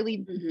 so it's really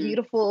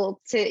beautiful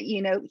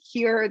to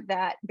hear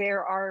that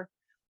there are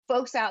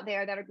folks out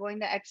there that are going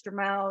the extra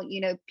mile,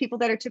 people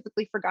that are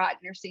typically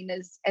forgotten or seen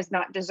as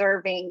not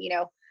deserving,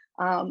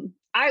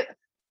 I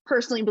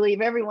personally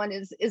believe everyone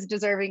is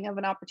deserving of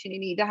an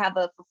opportunity to have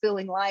a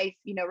fulfilling life,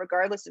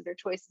 regardless of their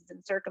choices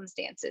and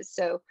circumstances.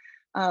 So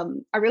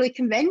I really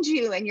commend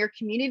you and your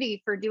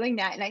community for doing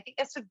that. And I think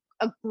that's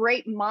a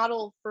great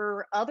model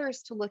for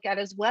others to look at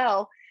as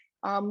well.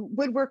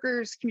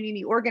 Woodworkers,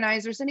 community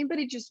organizers,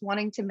 anybody just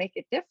wanting to make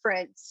a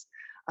difference.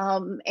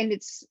 And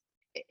it's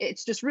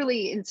just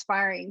really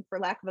inspiring, for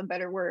lack of a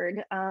better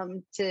word,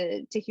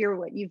 to hear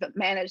what you've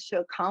managed to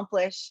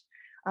accomplish.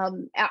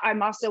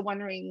 I'm also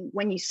wondering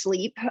when you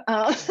sleep.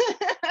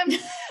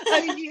 It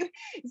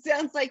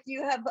sounds like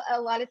you have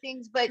a lot of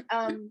things, but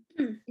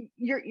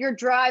your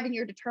drive and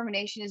your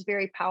determination is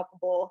very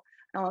palpable.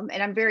 And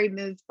I'm very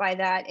moved by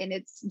that. And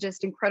it's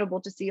just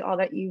incredible to see all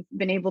that you've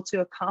been able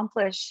to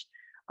accomplish,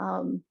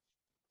 and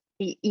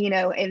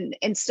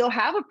still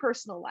have a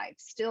personal life,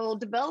 still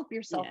develop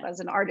yourself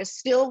as an artist,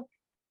 still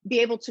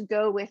be able to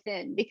go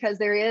within, because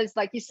there is,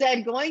 like you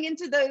said, going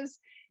into those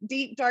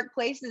deep, dark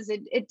places,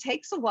 it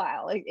takes a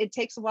while. It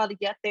takes a while to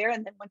get there.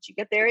 And then once you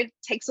get there, it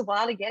takes a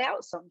while to get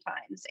out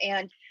sometimes.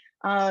 And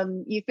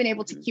you've been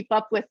able to keep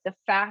up with the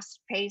fast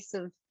pace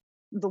of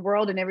the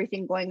world and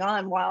everything going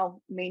on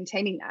while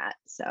maintaining that.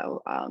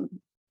 So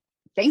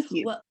thank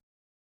you. Well,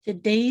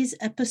 today's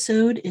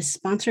episode is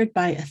sponsored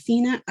by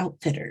Athena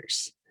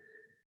Outfitters.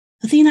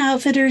 Athena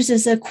Outfitters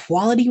is a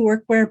quality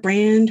workwear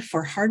brand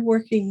for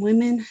hardworking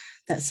women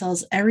that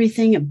sells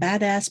everything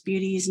badass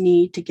beauties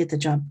need to get the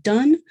job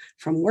done,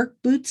 from work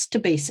boots to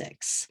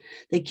basics.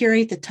 They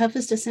curate the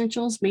toughest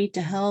essentials made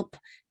to help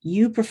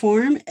you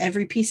perform.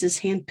 Every piece is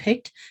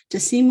handpicked to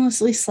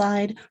seamlessly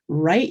slide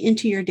right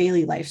into your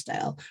daily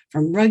lifestyle,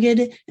 from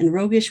rugged and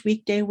roguish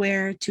weekday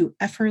wear to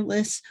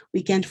effortless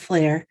weekend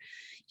flair.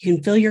 You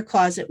can fill your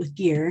closet with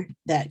gear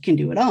that can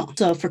do it all.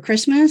 So for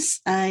Christmas,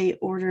 I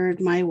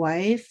ordered my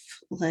wife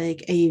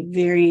like a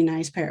very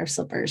nice pair of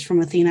slippers from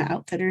Athena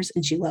Outfitters,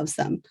 and she loves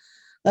them.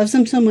 Loves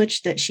them so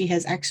much that she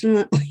has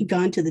accidentally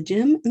gone to the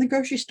gym and the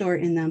grocery store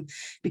in them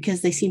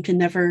because they seem to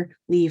never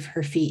leave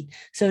her feet.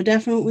 So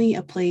definitely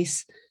a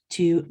place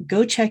to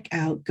go check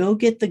out, go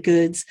get the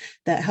goods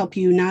that help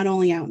you not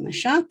only out in the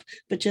shop,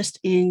 but just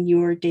in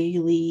your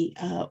daily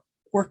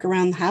work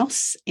around the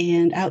house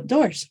and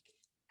outdoors.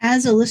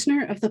 As a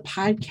listener of the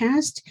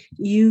podcast,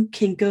 you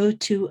can go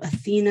to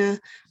Athena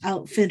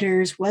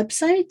Outfitters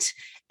website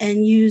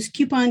and use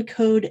coupon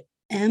code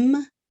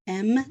MM,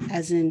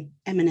 as in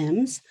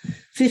M&Ms,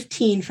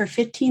 15 for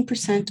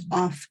 15%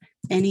 off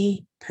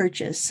any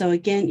purchase. So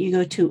again, you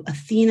go to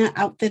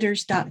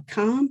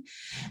athenaoutfitters.com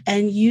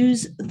and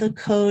use the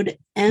code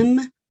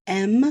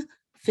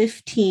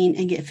MM15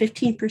 and get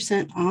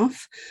 15%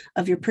 off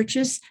of your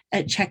purchase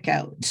at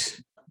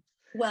checkout.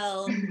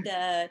 Well,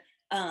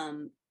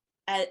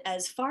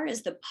 as far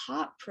as the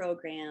POP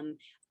program,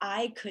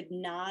 I could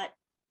not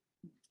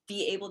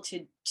be able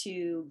to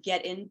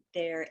get in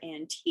there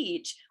and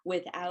teach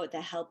without the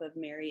help of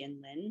Mary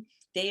and Lynn.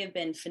 They have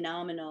been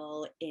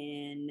phenomenal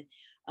in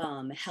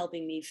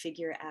helping me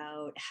figure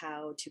out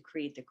how to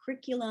create the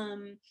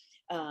curriculum,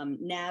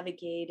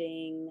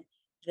 navigating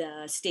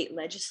the state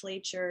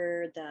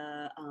legislature,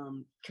 the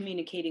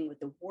communicating with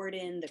the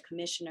warden, the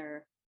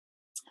commissioner.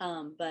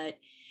 But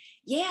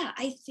yeah,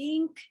 I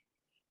think,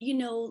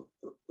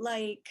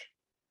 like,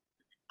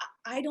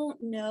 I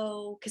don't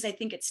know, because I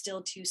think it's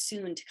still too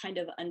soon to kind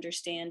of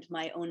understand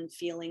my own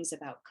feelings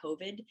about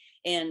COVID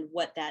and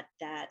what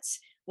that's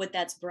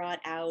brought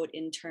out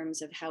in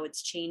terms of how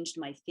it's changed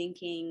my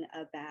thinking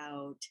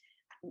about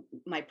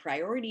my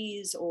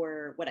priorities,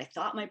 or what I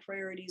thought my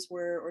priorities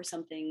were, or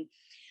something.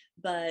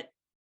 But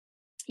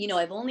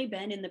I've only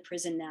been in the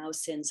prison now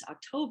since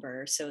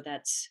October, so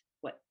that's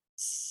what,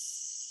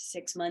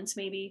 6 months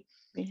maybe.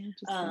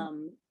 Yeah,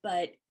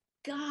 but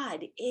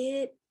God,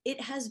 it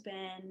has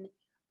been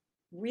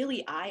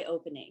really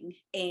eye-opening,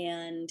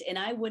 and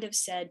I would have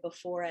said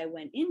before I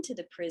went into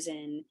the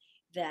prison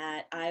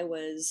that I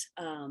was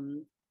a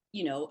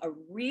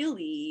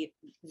really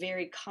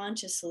very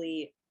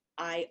consciously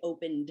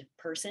eye-opened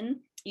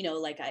person.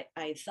 Like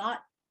I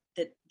thought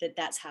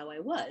that's how I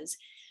was.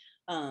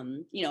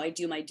 I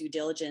do my due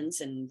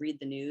diligence and read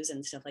the news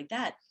and stuff like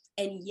that,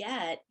 and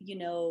yet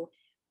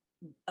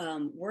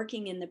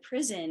working in the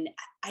prison,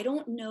 I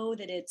don't know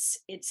that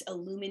it's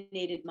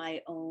illuminated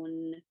my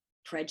own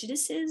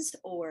prejudices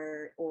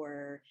or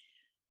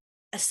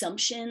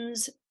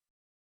assumptions,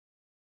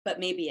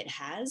 but maybe it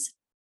has,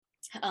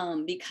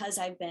 because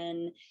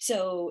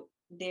so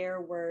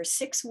there were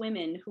 6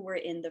 women who were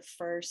in the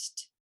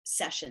first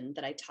session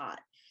that I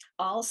taught.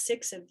 All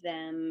 6 of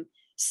them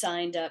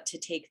signed up to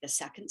take the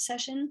second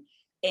session,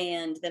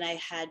 and then I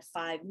had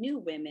 5 new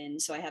women,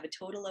 so I have a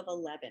total of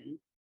 11.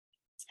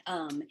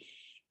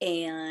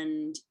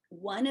 And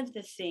one of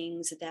the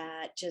things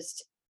that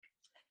just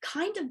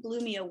kind of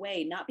blew me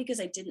away, not because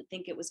I didn't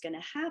think it was going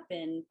to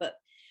happen, but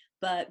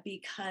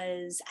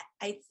because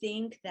I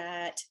think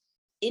that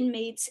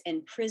inmates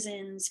and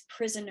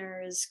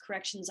prisoners,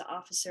 corrections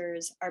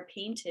officers are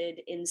painted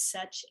in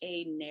such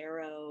a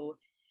narrow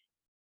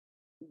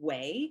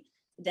way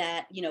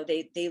that, you know,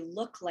 they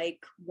look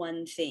like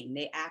one thing,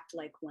 they act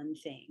like one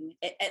thing.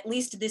 At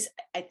least this,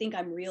 I think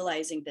I'm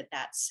realizing that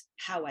that's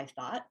how I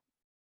thought.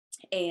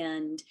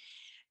 And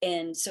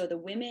so the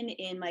women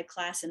in my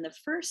class in the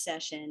first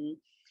session,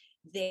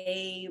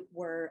 they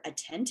were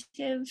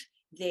attentive.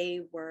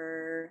 They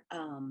were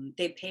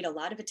they paid a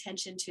lot of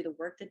attention to the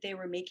work that they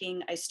were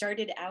making. I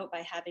started out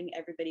by having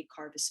everybody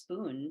carve a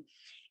spoon,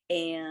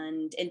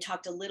 and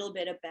talked a little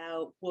bit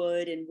about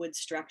wood and wood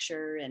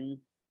structure and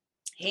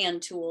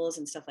hand tools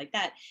and stuff like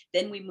that.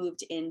 Then we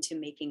moved into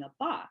making a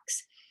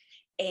box.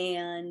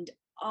 And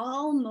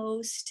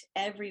almost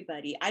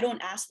everybody, I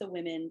don't ask the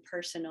women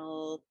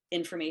personal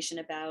information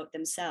about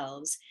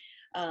themselves.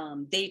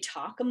 They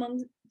talk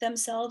among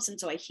themselves. And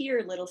so I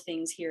hear little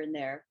things here and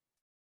there.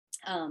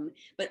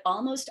 But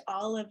almost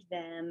all of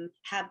them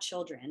have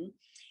children,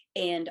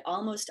 and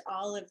almost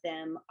all of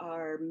them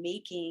are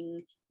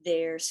making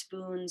their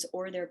spoons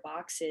or their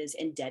boxes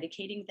and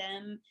dedicating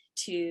them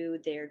to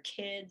their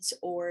kids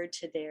or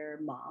to their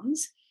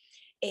moms.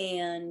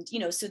 And, you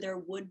know, so they're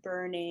wood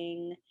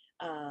burning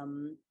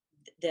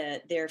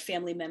their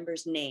family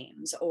members'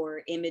 names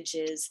or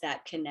images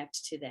that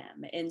connect to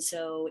them. And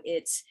so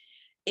it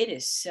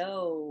is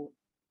so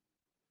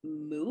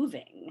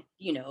moving,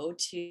 you know,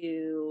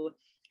 to,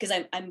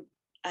 because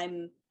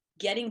I'm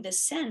getting the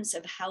sense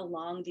of how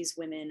long these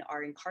women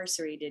are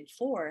incarcerated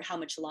for, how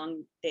much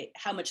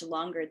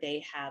longer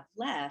they have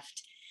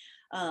left.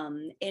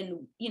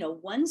 And, you know,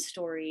 one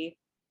story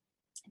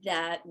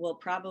that will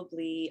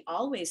probably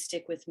always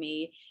stick with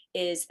me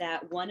is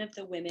that one of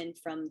the women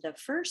from the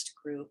first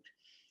group,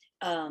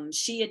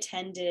 she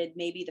attended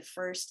maybe the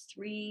first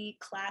 3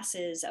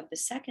 classes of the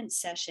second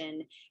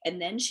session, and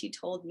then she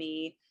told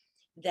me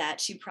that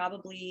she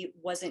probably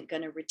wasn't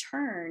going to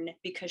return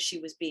because she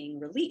was being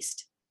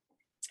released.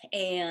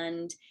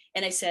 And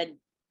I said,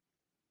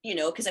 you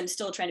know, because I'm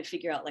still trying to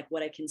figure out like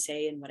what I can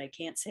say and what I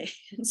can't say.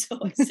 And so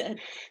I said,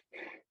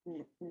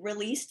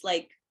 released,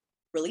 like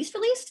released,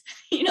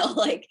 you know,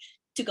 like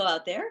to go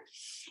out there.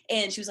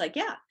 And she was like,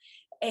 yeah.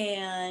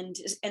 And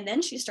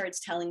then she starts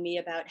telling me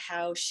about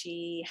how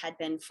she had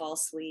been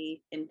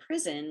falsely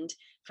imprisoned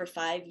for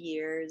 5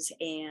 years.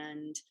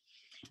 And,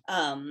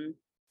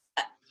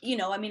 you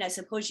know, I mean, I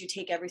suppose you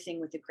take everything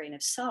with a grain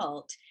of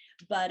salt,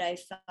 but I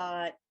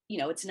thought, you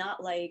know, it's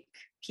not like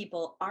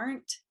people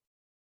aren't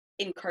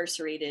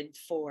incarcerated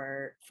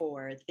for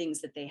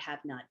things that they have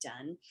not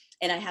done.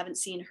 And I haven't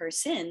seen her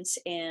since.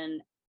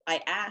 And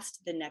I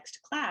asked the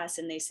next class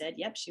and they said,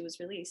 yep, she was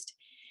released.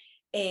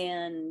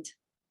 And,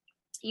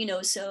 you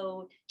know,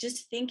 so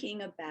just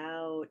thinking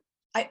about,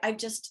 I've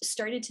just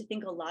started to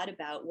think a lot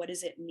about what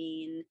does it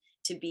mean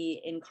to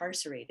be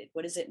incarcerated?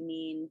 What does it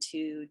mean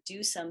to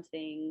do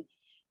something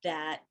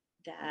that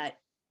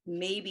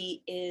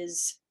maybe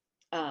is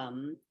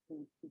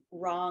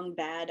wrong,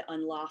 bad,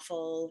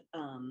 unlawful?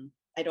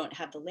 I don't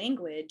have the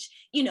language,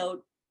 you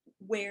know,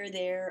 where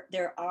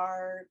there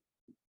are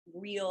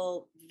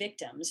real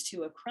victims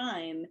to a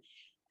crime.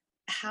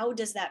 How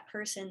does that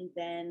person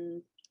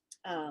then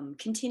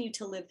continue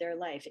to live their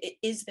life?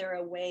 Is there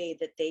a way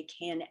that they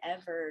can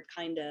ever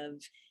kind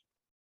of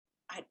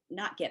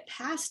not get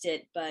past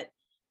it, but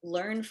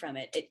learn from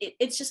it?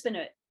 It's just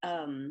been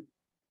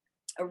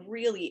a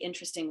really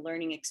interesting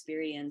learning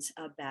experience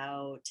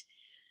about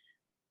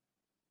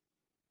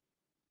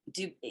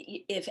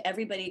if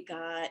everybody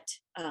got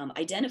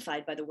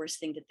identified by the worst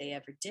thing that they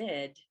ever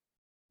did,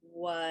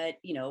 what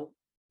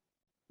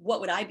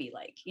would I be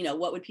like? You know,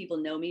 what would people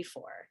know me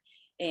for?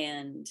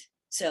 And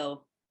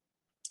so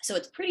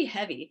it's pretty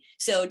heavy.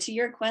 So to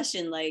your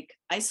question, like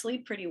I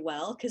sleep pretty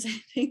well because I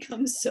think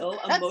I'm so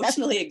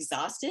emotionally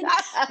exhausted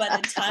by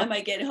the time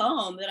I get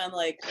home that I'm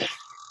like,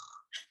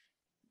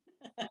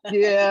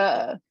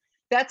 Yeah,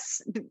 that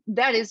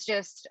is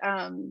just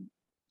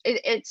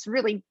it's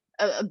really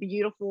a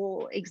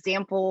beautiful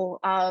example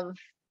of,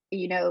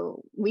 you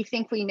know, we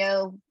think we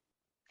know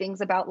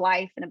things about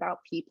life and about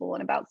people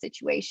and about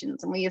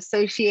situations, and we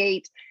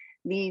associate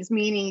these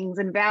meanings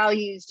and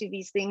values to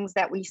these things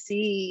that we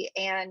see.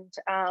 And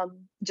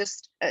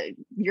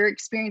your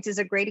experience is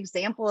a great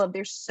example of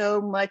there's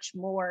so much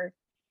more,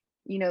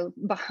 you know,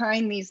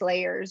 behind these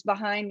layers,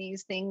 behind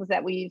these things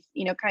that we've,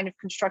 you know, kind of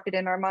constructed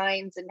in our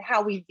minds, and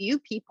how we view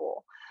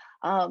people,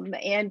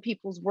 and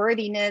people's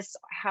worthiness,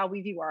 how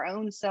we view our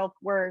own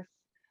self-worth.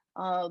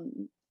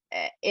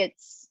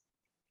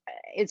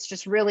 It's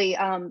just really,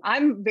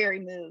 I'm very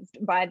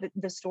moved by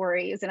the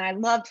stories, and I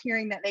loved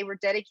hearing that they were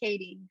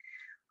dedicating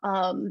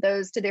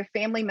those to their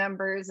family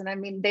members. And I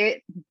mean,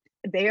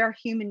 they are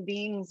human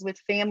beings with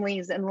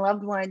families and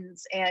loved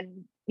ones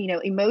and, you know,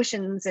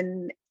 emotions,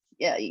 and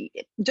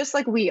just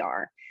like we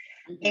are.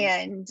 Mm-hmm.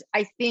 And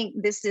I think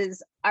this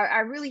is, I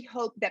really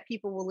hope that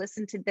people will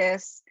listen to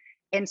this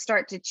and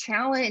start to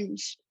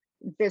challenge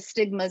the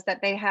stigmas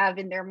that they have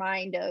in their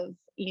mind of,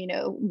 you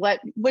know, what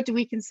do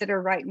we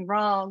consider right and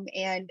wrong,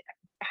 and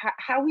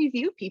how we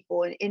view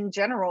people in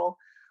general,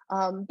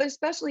 but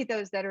especially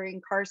those that are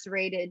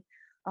incarcerated.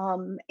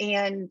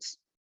 And,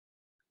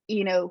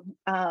 you know,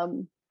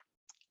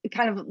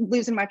 kind of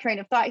losing my train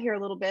of thought here a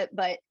little bit,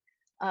 but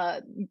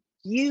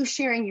you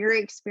sharing your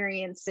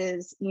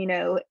experiences,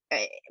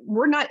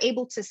 we're not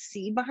able to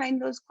see behind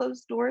those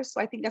closed doors.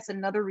 So I think that's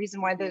another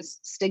reason why those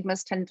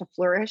stigmas tend to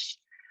flourish.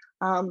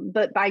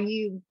 But by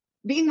you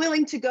being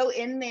willing to go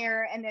in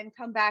there and then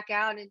come back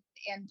out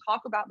and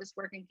talk about this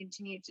work and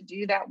continue to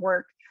do that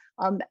work,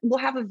 will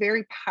have a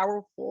very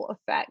powerful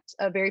effect,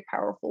 a very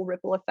powerful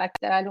ripple effect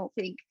that I don't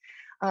think,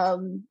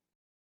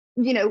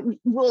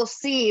 we'll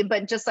see.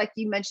 But just like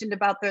you mentioned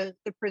about the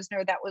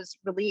prisoner that was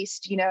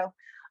released,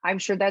 I'm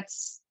sure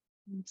that's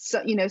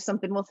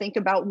something we'll think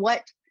about.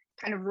 What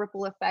kind of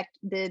ripple effect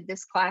did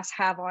this class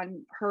have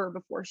on her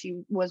before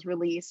she was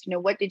released?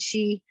 What did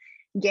she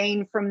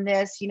gain from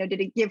this? Did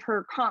it give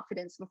her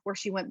confidence before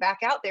she went back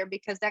out there?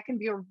 Because that can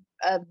be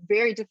a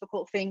very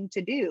difficult thing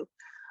to do.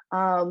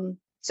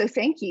 So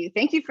thank you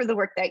for the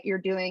work that you're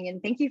doing,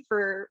 and thank you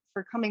for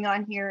coming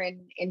on here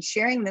and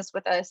sharing this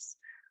with us.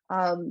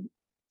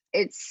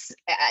 It's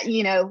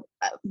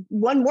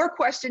one more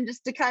question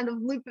just to kind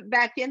of loop it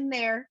back in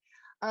there.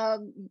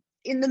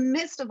 In the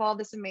midst of all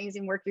this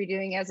amazing work you're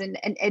doing as an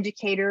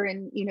educator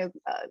and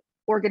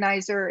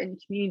organizer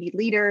and community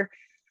leader,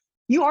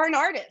 you are an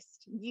artist.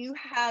 You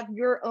have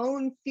your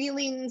own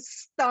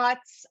feelings,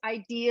 thoughts,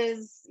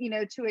 ideas,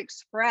 to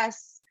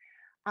express.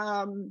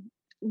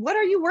 What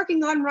are you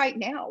working on right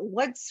now?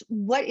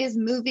 What is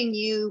moving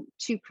you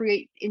to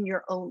create in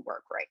your own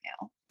work right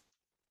now?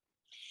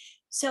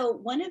 So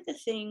one of the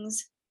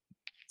things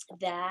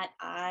that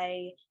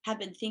I have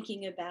been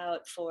thinking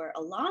about for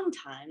a long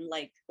time,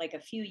 like a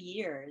few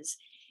years,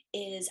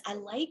 is I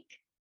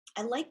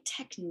like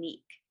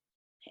technique,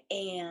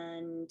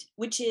 and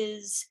which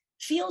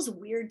feels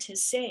weird to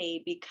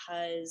say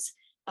because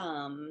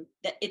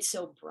that it's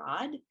so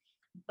broad,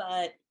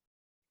 but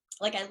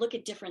like I look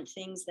at different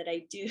things that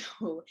I do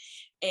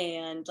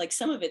and like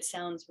some of it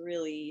sounds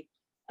really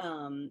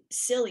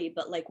silly,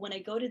 but like when I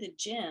go to the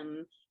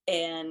gym,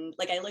 and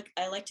like I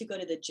like to go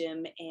to the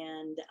gym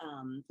and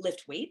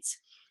lift weights,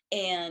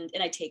 and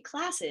I take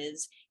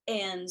classes,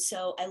 and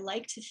so I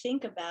like to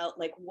think about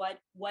like what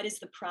is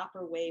the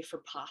proper way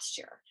for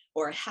posture,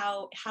 or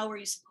how are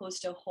you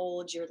supposed to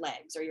hold your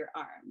legs or your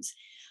arms.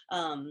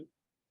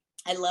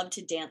 I love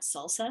to dance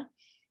salsa,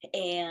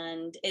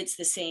 and it's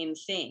the same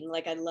thing.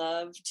 Like I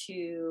love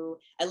to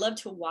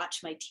watch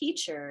my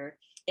teacher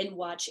and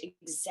watch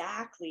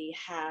exactly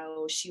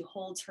how she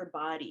holds her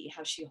body,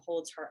 how she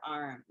holds her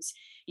arms,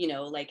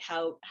 like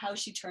how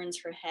she turns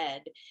her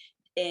head.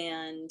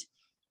 And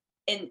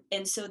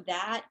so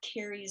that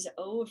carries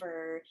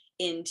over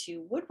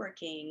into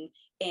woodworking,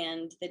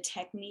 and the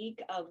technique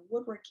of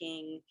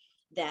woodworking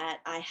that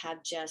I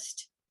have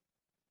just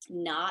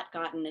not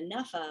gotten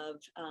enough of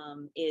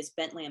is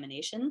bent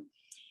lamination.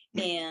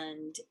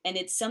 And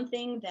it's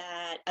something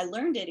that I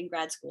learned it in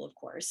grad school, of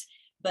course,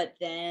 but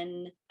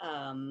then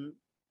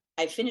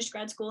I finished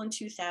grad school in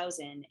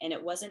 2000, and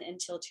it wasn't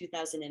until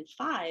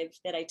 2005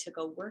 that I took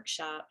a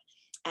workshop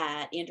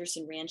at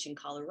Anderson Ranch in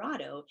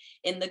Colorado,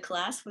 and the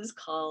class was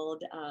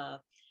called,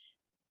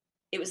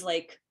 it was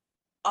like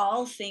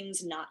all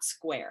things not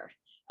square.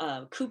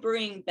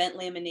 Coopering, bent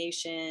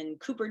lamination,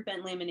 coopered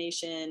bent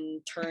lamination,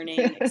 turning,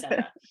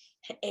 etc.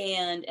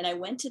 And I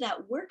went to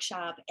that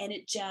workshop, and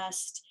it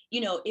just,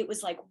 it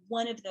was like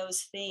one of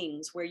those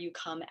things where you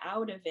come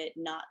out of it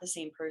not the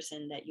same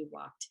person that you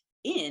walked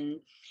in.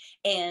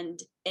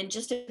 And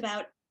just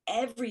about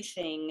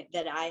everything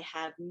that I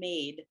have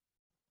made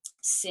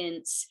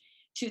since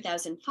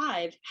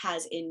 2005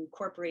 has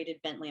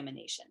incorporated bent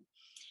lamination.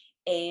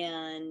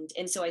 And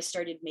so I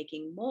started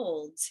making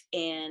molds,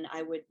 and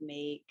I would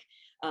make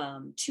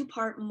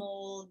 2-part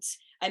molds.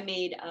 I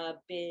made a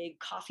big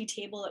coffee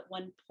table at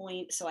one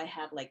point, so I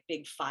have like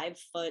big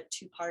 5-foot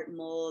 2-part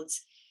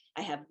molds.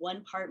 I have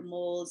 1-part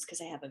molds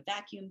because I have a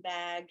vacuum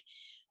bag,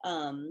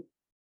 and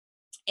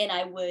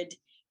I would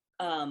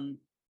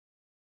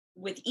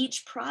with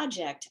each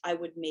project I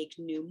would make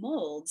new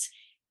molds,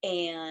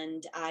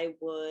 and I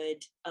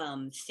would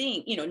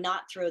think,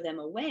 not throw them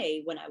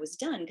away when I was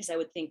done, because I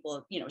would think,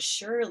 well,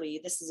 surely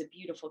this is a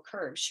beautiful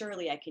curve,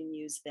 surely I can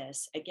use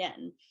this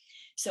again.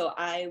 So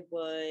I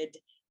would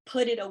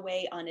put it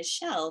away on a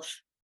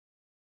shelf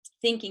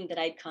thinking that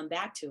I'd come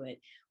back to it.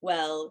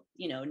 Well,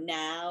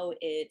 now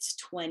it's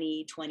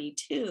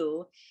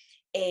 2022,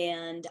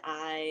 and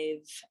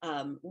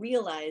I've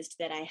realized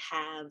that I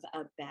have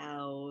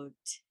about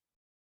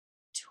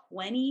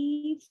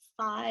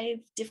 25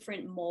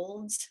 different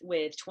molds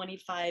with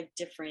 25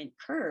 different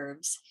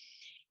curves.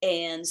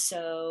 And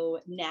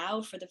so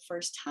now for the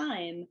first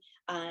time,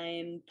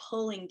 I'm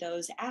pulling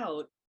those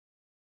out,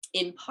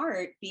 in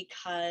part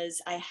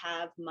because I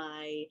have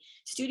my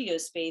studio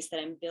space that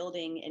I'm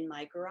building in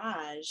my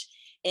garage,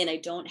 and I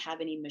don't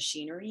have any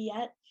machinery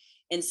yet.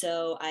 And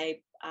so I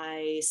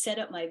set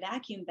up my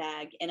vacuum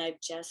bag, and I've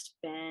just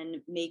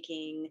been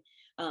making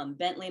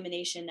bent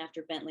lamination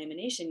after bent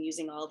lamination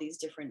using all these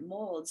different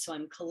molds. So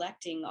I'm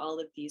collecting all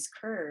of these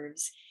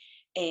curves,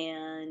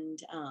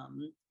 and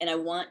I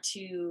want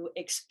to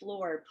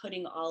explore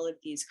putting all of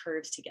these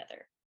curves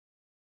together.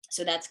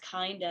 So that's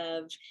kind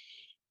of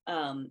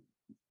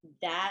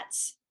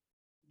that's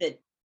the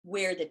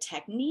where the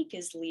technique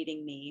is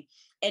leading me.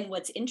 And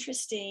what's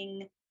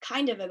interesting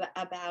kind of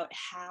about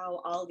how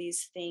all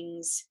these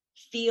things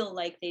feel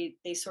like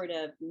they sort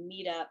of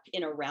meet up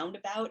in a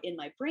roundabout in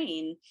my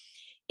brain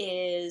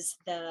is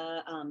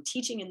the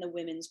teaching in the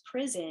women's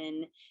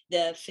prison.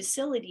 The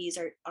facilities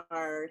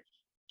are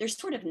they're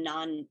sort of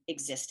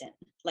non-existent.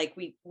 Like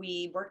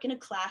we work in a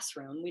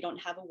classroom. We don't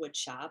have a wood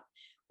shop.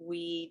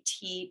 We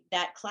teach,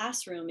 that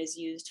classroom is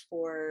used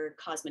for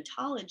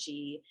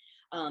cosmetology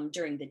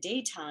during the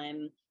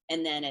daytime,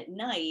 and then at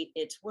night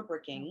it's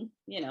woodworking,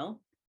 you know,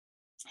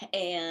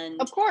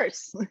 and Of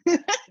course.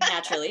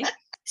 naturally.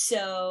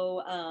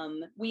 So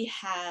we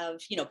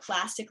have, you know,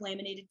 plastic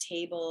laminated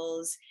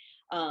tables,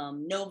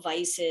 no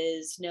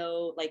vices,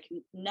 no, like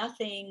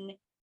nothing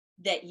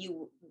that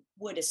you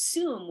would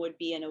assume would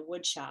be in a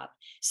wood shop.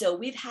 So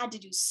we've had to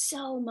do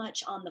so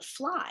much on the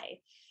fly.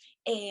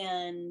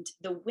 And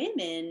the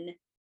women,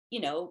 you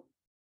know,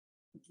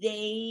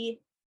 they,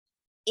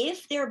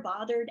 if they're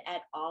bothered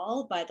at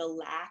all by the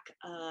lack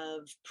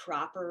of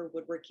proper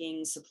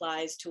woodworking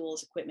supplies,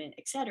 tools, equipment,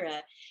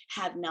 etc.,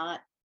 have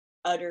not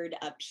uttered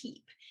a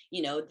peep.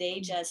 You know,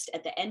 they just,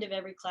 at the end of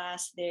every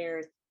class,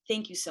 they're,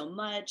 thank you so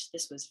much,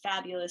 this was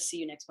fabulous, see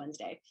you next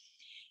Wednesday.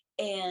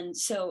 And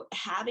so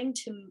having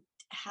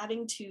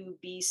to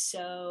be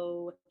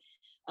so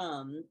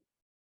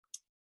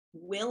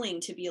willing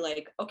to be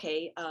like,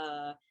 okay,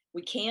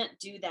 we can't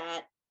do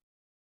that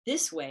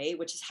this way,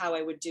 which is how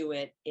I would do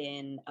it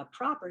in a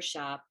proper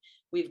shop.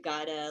 We've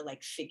got to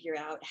like figure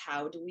out,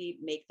 how do we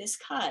make this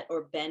cut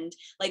or bend?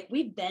 Like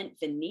we've bent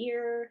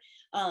veneer.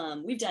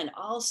 We've done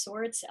all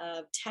sorts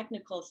of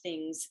technical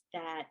things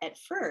that at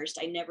first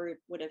I never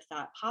would have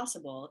thought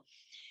possible.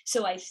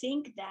 So I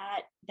think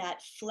that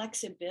that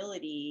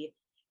flexibility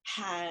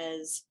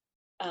has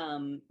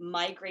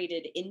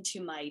migrated into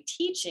my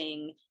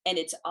teaching, and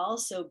it's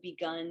also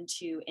begun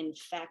to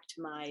infect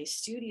my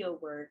studio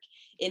work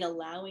in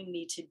allowing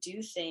me to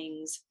do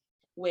things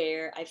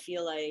where I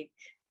feel like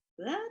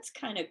that's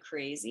kind of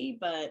crazy,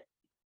 but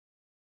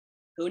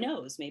who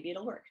knows, maybe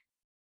it'll work.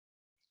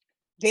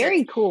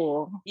 Very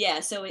cool. Yeah,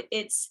 so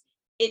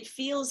it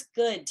feels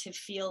good to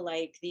feel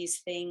like these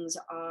things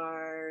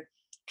are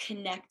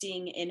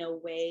connecting in a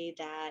way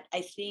that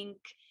I think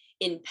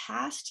in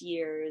past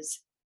years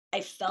I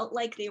felt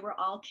like they were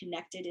all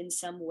connected in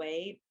some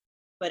way,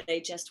 but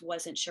I just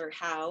wasn't sure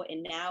how.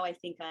 And now I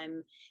think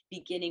I'm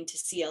beginning to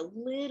see a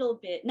little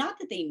bit, not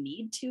that they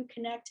need to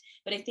connect,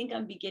 but I think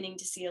I'm beginning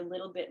to see a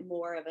little bit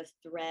more of a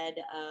thread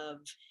of,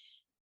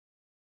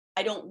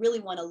 I don't really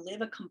want to live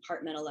a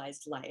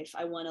compartmentalized life.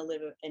 I want to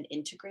live an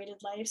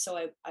integrated life. So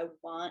I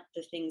want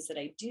the things that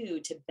I do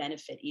to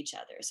benefit each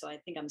other. So I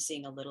think I'm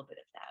seeing a little bit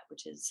of that,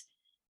 which is,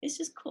 it's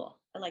just cool.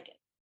 I like it.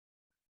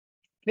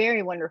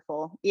 Very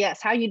wonderful.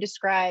 Yes, how you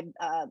describe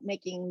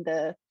making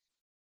the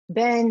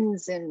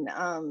bends and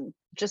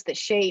just the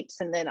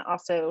shapes, and then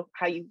also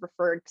how you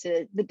referred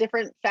to the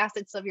different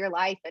facets of your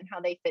life and how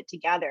they fit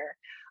together.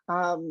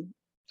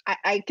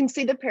 I can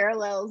see the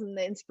parallels and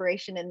the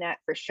inspiration in that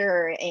for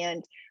sure.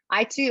 And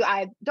I too,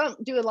 I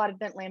don't do a lot of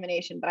bent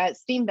lamination, but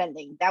steam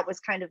bending, that was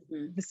kind of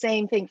the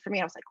same thing for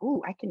me. I was like,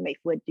 ooh, I can make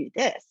wood do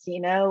this,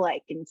 you know,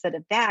 like instead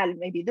of that,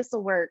 maybe this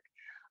will work.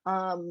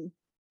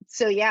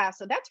 So yeah,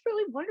 so that's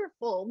really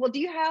wonderful. Well, do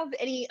you have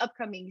any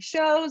upcoming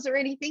shows or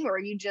anything, or are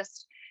you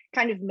just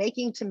kind of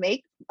making to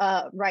make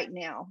right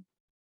now?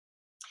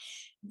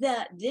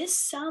 This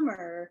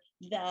summer,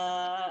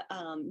 the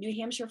New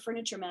Hampshire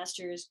Furniture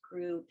Masters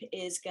group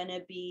is going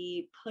to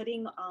be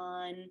putting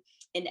on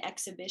an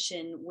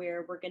exhibition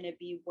where we're going to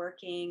be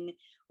working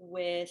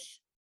with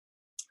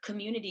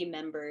community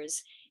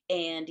members,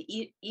 and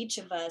each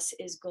of us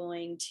is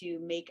going to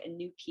make a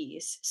new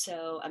piece.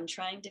 So I'm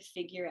trying to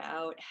figure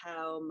out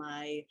how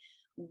my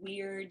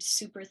weird,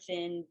 super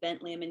thin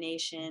bent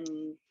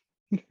lamination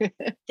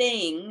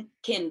thing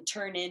can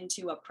turn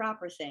into a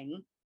proper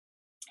thing.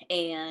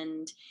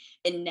 And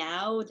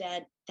now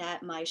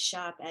that my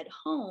shop at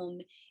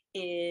home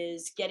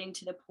is getting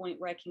to the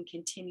point where I can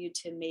continue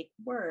to make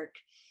work,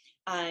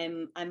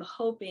 I'm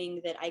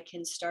hoping that I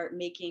can start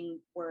making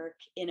work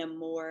in a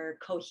more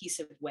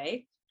cohesive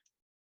way,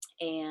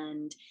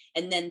 and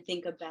then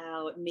think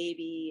about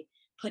maybe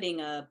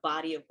putting a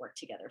body of work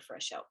together for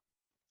a show.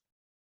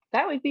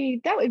 That would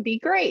be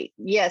great.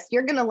 Yes,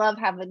 you're gonna love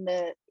having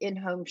the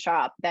in-home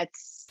shop.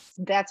 That's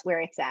where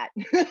it's at.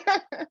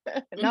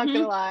 Not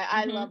gonna lie,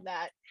 I love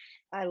that.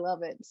 I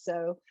love it.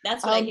 So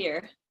that's what I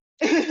hear.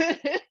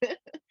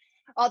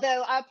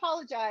 Although I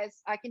apologize,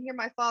 I can hear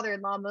my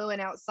father-in-law mowing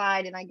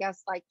outside, and I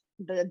guess like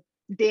the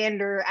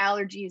dander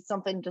allergy,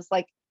 something just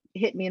like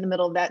hit me in the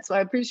middle of that. So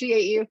I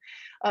appreciate you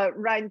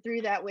riding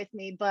through that with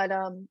me. But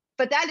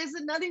that is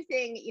another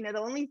thing, you know, the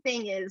only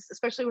thing is,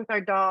 especially with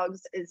our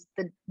dogs, is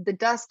the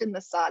dust and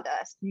the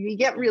sawdust. You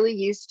get really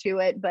used to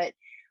it, but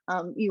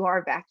You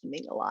are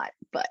vacuuming a lot,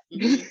 but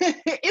Mhm.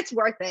 it's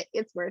worth it.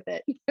 It's worth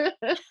it.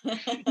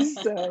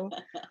 So,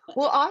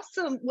 well,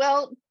 awesome.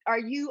 Well, are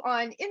you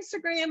on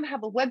Instagram?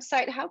 Have a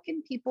website? How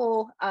can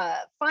people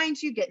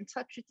find you, get in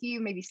touch with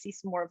you, maybe see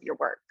some more of your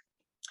work?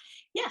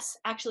 Yes,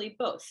 actually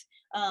both.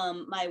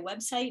 My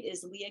website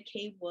is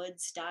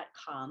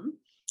leahkwoods.com.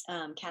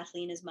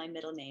 Kathleen is my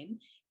middle name.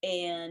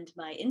 And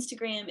my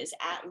Instagram is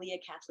at Leah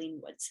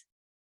Kathleen Woods.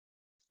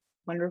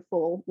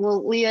 Wonderful.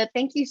 Well, Leah,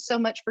 thank you so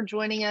much for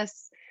joining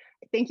us.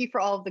 Thank you for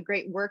all of the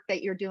great work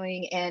that you're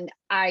doing. And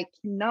I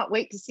cannot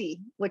wait to see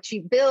what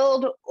you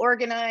build,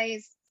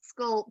 organize,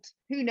 sculpt.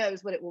 Who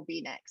knows what it will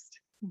be next.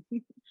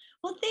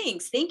 Well,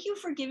 thanks. Thank you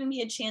for giving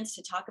me a chance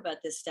to talk about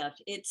this stuff.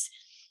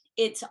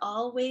 It's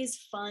always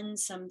fun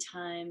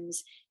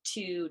sometimes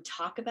to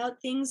talk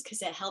about things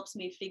because it helps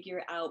me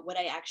figure out what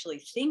I actually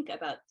think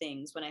about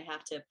things when I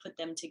have to put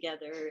them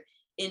together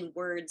in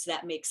words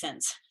that make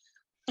sense.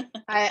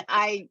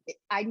 I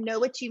know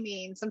what you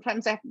mean.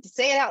 Sometimes I have to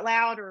say it out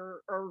loud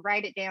or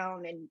write it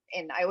down, and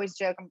I always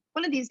joke,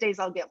 one of these days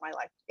I'll get my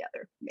life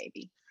together,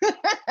 maybe.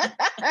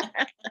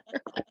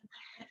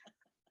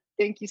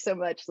 Thank you so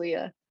much,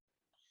 Leah.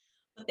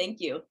 Thank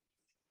you.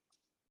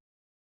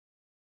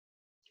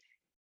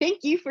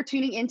 Thank you for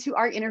tuning into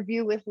our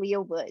interview with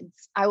Leah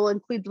Woods. I will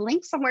include the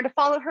link somewhere to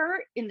follow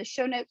her in the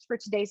show notes for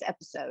today's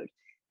episode.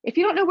 If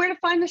you don't know where to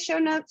find the show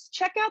notes,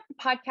 check out the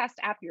podcast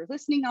app you're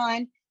listening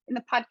on. In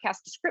the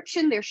podcast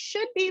description, there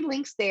should be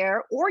links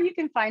there, or you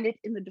can find it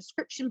in the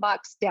description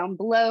box down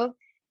below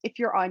if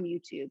you're on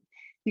YouTube.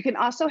 You can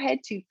also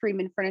head to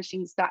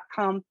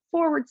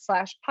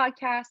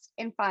freemanfurnishings.com/podcast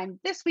and find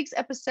this week's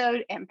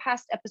episode and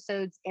past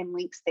episodes and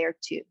links there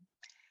too.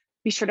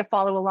 Be sure to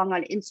follow along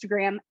on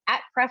Instagram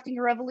at Crafting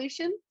a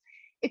Revolution.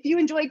 If you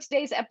enjoyed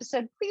today's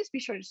episode, please be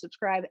sure to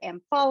subscribe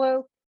and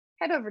follow.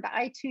 Head over to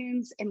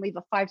iTunes and leave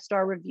a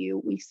 5-star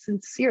review. We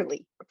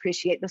sincerely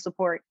appreciate the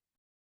support.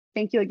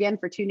 Thank you again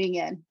for tuning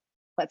in.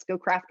 Let's go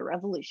craft a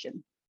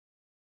revolution.